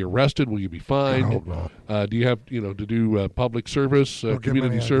 Can you be arrested? Will you be fined? I hope not. Do you have to do public service,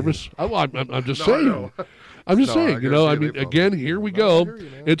 community service? I'm just saying. No. I'm just saying, again, here we go.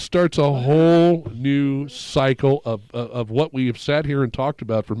 It starts a whole new cycle of what we have sat here and talked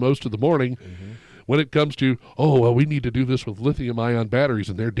about for most of the morning when it comes to, we need to do this with lithium-ion batteries,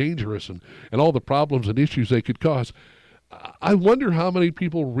 and they're dangerous, and all the problems and issues they could cause. I wonder how many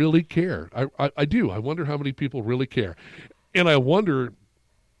people really care. I do. I wonder how many people really care. And I wonder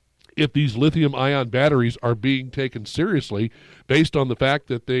if these lithium-ion batteries are being taken seriously based on the fact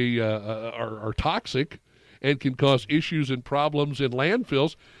that they are toxic and can cause issues and problems in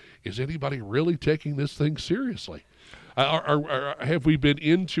landfills. Is anybody really taking this thing seriously? Have we been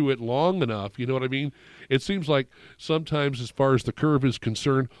into it long enough? You know what I mean? It seems like sometimes, as far as the curve is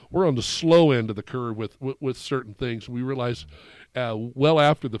concerned, we're on the slow end of the curve with certain things. We realize well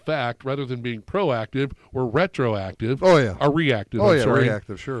after the fact, rather than being proactive, we're retroactive. Oh, yeah. Or reactive. Oh, I'm yeah, sorry.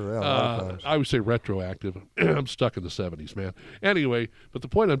 reactive, sure. Yeah, I would say retroactive. I'm stuck in the 70s, man. Anyway, but the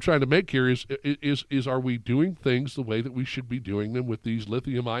point I'm trying to make here is are we doing things the way that we should be doing them with these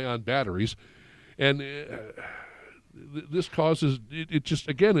lithium-ion batteries? And this causes, it just,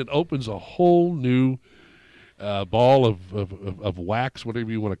 again, it opens a whole new ball of wax, whatever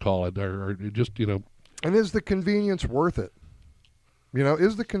you want to call it, or just, And is the convenience worth it?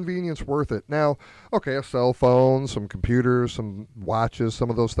 Is the convenience worth it? Now, okay, a cell phone, some computers, some watches, some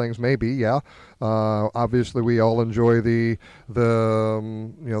of those things, maybe, yeah. Obviously, we all enjoy the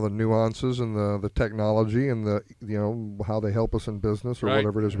nuances and the technology and the how they help us in business or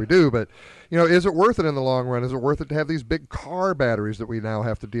whatever it is we do. But is it worth it in the long run? Is it worth it to have these big car batteries that we now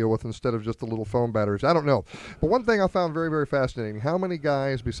have to deal with instead of just the little phone batteries? I don't know. But one thing I found very, very fascinating: how many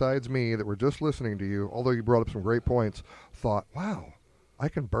guys besides me that were just listening to you, although you brought up some great points, thought, "Wow, I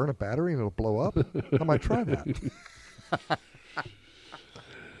can burn a battery and it'll blow up? I might try that."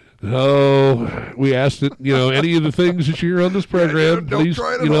 Oh, we asked it, any of the things that you hear on this program, please,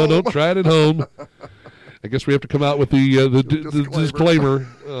 don't try it at home. I guess we have to come out with the disclaimer.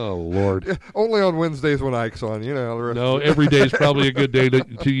 Oh, Lord. Yeah, only on Wednesdays when Ike's on, No, every day is probably a good day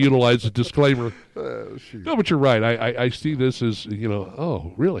to utilize the disclaimer. No, but you're right. I see this as,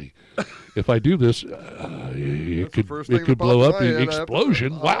 oh, really? If I do this, it could blow up.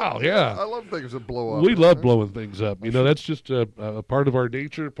 Explosion. Wow, yeah. I love things that blow up. We love blowing things up. That's just a part of our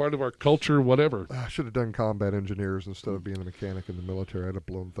nature, part of our culture, whatever. I should have done combat engineers instead of being a mechanic in the military. I'd have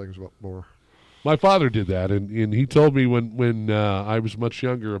blown things up more. My father did that, and he told me when I was much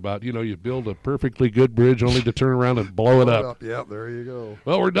younger about, you build a perfectly good bridge only to turn around and blow it up. Yeah, there you go.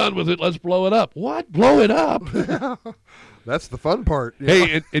 Well, we're done with it. Let's blow it up. What? Blow it up? That's the fun part.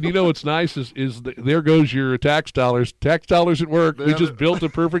 Hey, and what's nice is there goes your tax dollars. Tax dollars at work. We just built a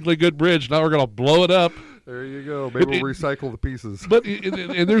perfectly good bridge. Now we're going to blow it up. There you go. Maybe we'll recycle the pieces. But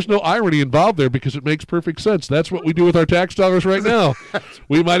and there's no irony involved there because it makes perfect sense. That's what we do with our tax dollars right now.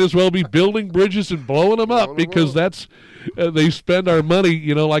 We might as well be building bridges and blowing them up because that's they spend our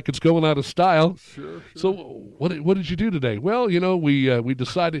money, like it's going out of style. Sure. So what did you do today? Well, we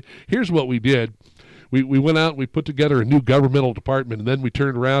decided. Here's what we did. We went out and we put together a new governmental department, and then we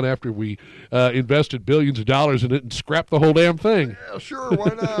turned around after we invested billions of dollars in it and scrapped the whole damn thing. Yeah, sure.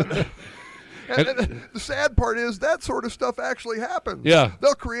 Why not? And the sad part is that sort of stuff actually happens. Yeah.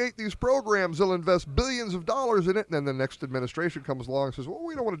 They'll create these programs, they'll invest billions of dollars in it, and then the next administration comes along and says, well,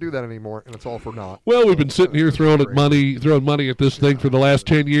 we don't want to do that anymore, and it's all for naught. Well, we've been sitting here throwing money at this thing for the last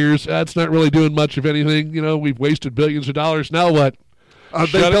 10 years. That's not really doing much of anything. We've wasted billions of dollars. Now what?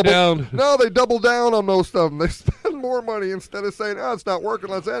 Shut it down. No, they double down on most of them. They spend more money instead of saying, it's not working,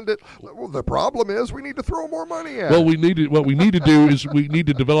 let's end it. Well, the problem is we need to throw more money at it. What we need to do is we need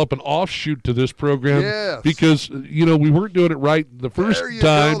to develop an offshoot to this program. Yes. Because, we weren't doing it right the first there you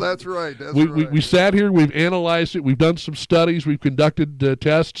time. Go. That's right. We sat here, we've analyzed it, we've done some studies, we've conducted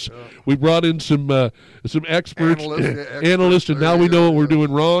tests, we brought in some experts, analysts, and now we know what we're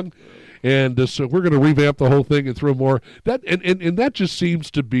doing wrong. And so we're going to revamp the whole thing and throw more. That and that just seems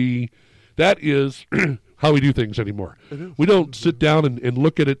to be, that is how we do things anymore. We don't sit down and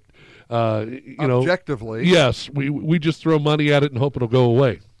look at it, objectively. Yes, we just throw money at it and hope it'll go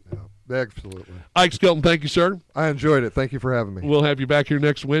away. Yeah, absolutely. Ike Skelton, thank you, sir. I enjoyed it. Thank you for having me. We'll have you back here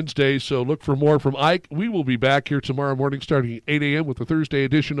next Wednesday, so look for more from Ike. We will be back here tomorrow morning starting at 8 a.m. with the Thursday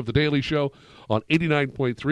edition of The Daily Show on 89.3.